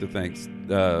 I'd like to thank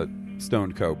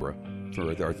Stoned Cobra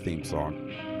for our theme song.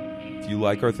 If you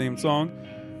like our theme song,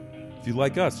 if you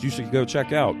like us, you should go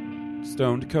check out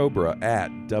Stoned Cobra at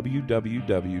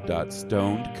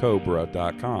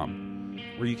www.stonedcobra.com,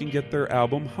 where you can get their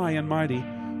album High and Mighty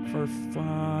for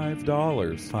 $5.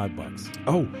 $5.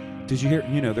 Oh, did you hear?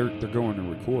 You know they're going to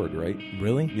record, right?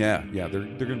 Really? Yeah, they're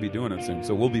going to be doing it soon.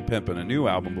 So we'll be pimping a new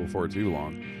album before too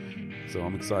long. So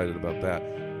I'm excited about that.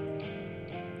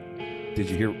 Did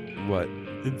you hear what?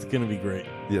 It's going to be great.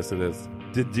 Yes, it is.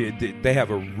 Did they have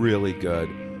a really good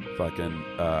fucking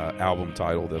album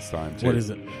title this time too? What is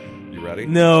it? You ready?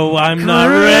 No, I'm not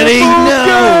ready.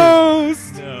 No.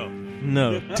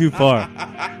 No. Too far.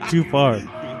 Too far.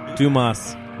 Too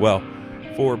mas. Well,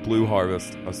 for Blue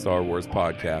Harvest, a Star Wars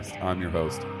podcast, I'm your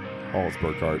host, Halls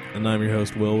Burkhart. And I'm your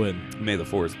host, Will Wynn. May the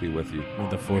Force be with you. May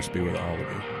the Force be with all of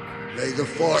you. May the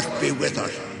Force be with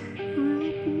us.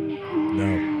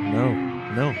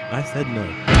 No. I said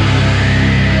no.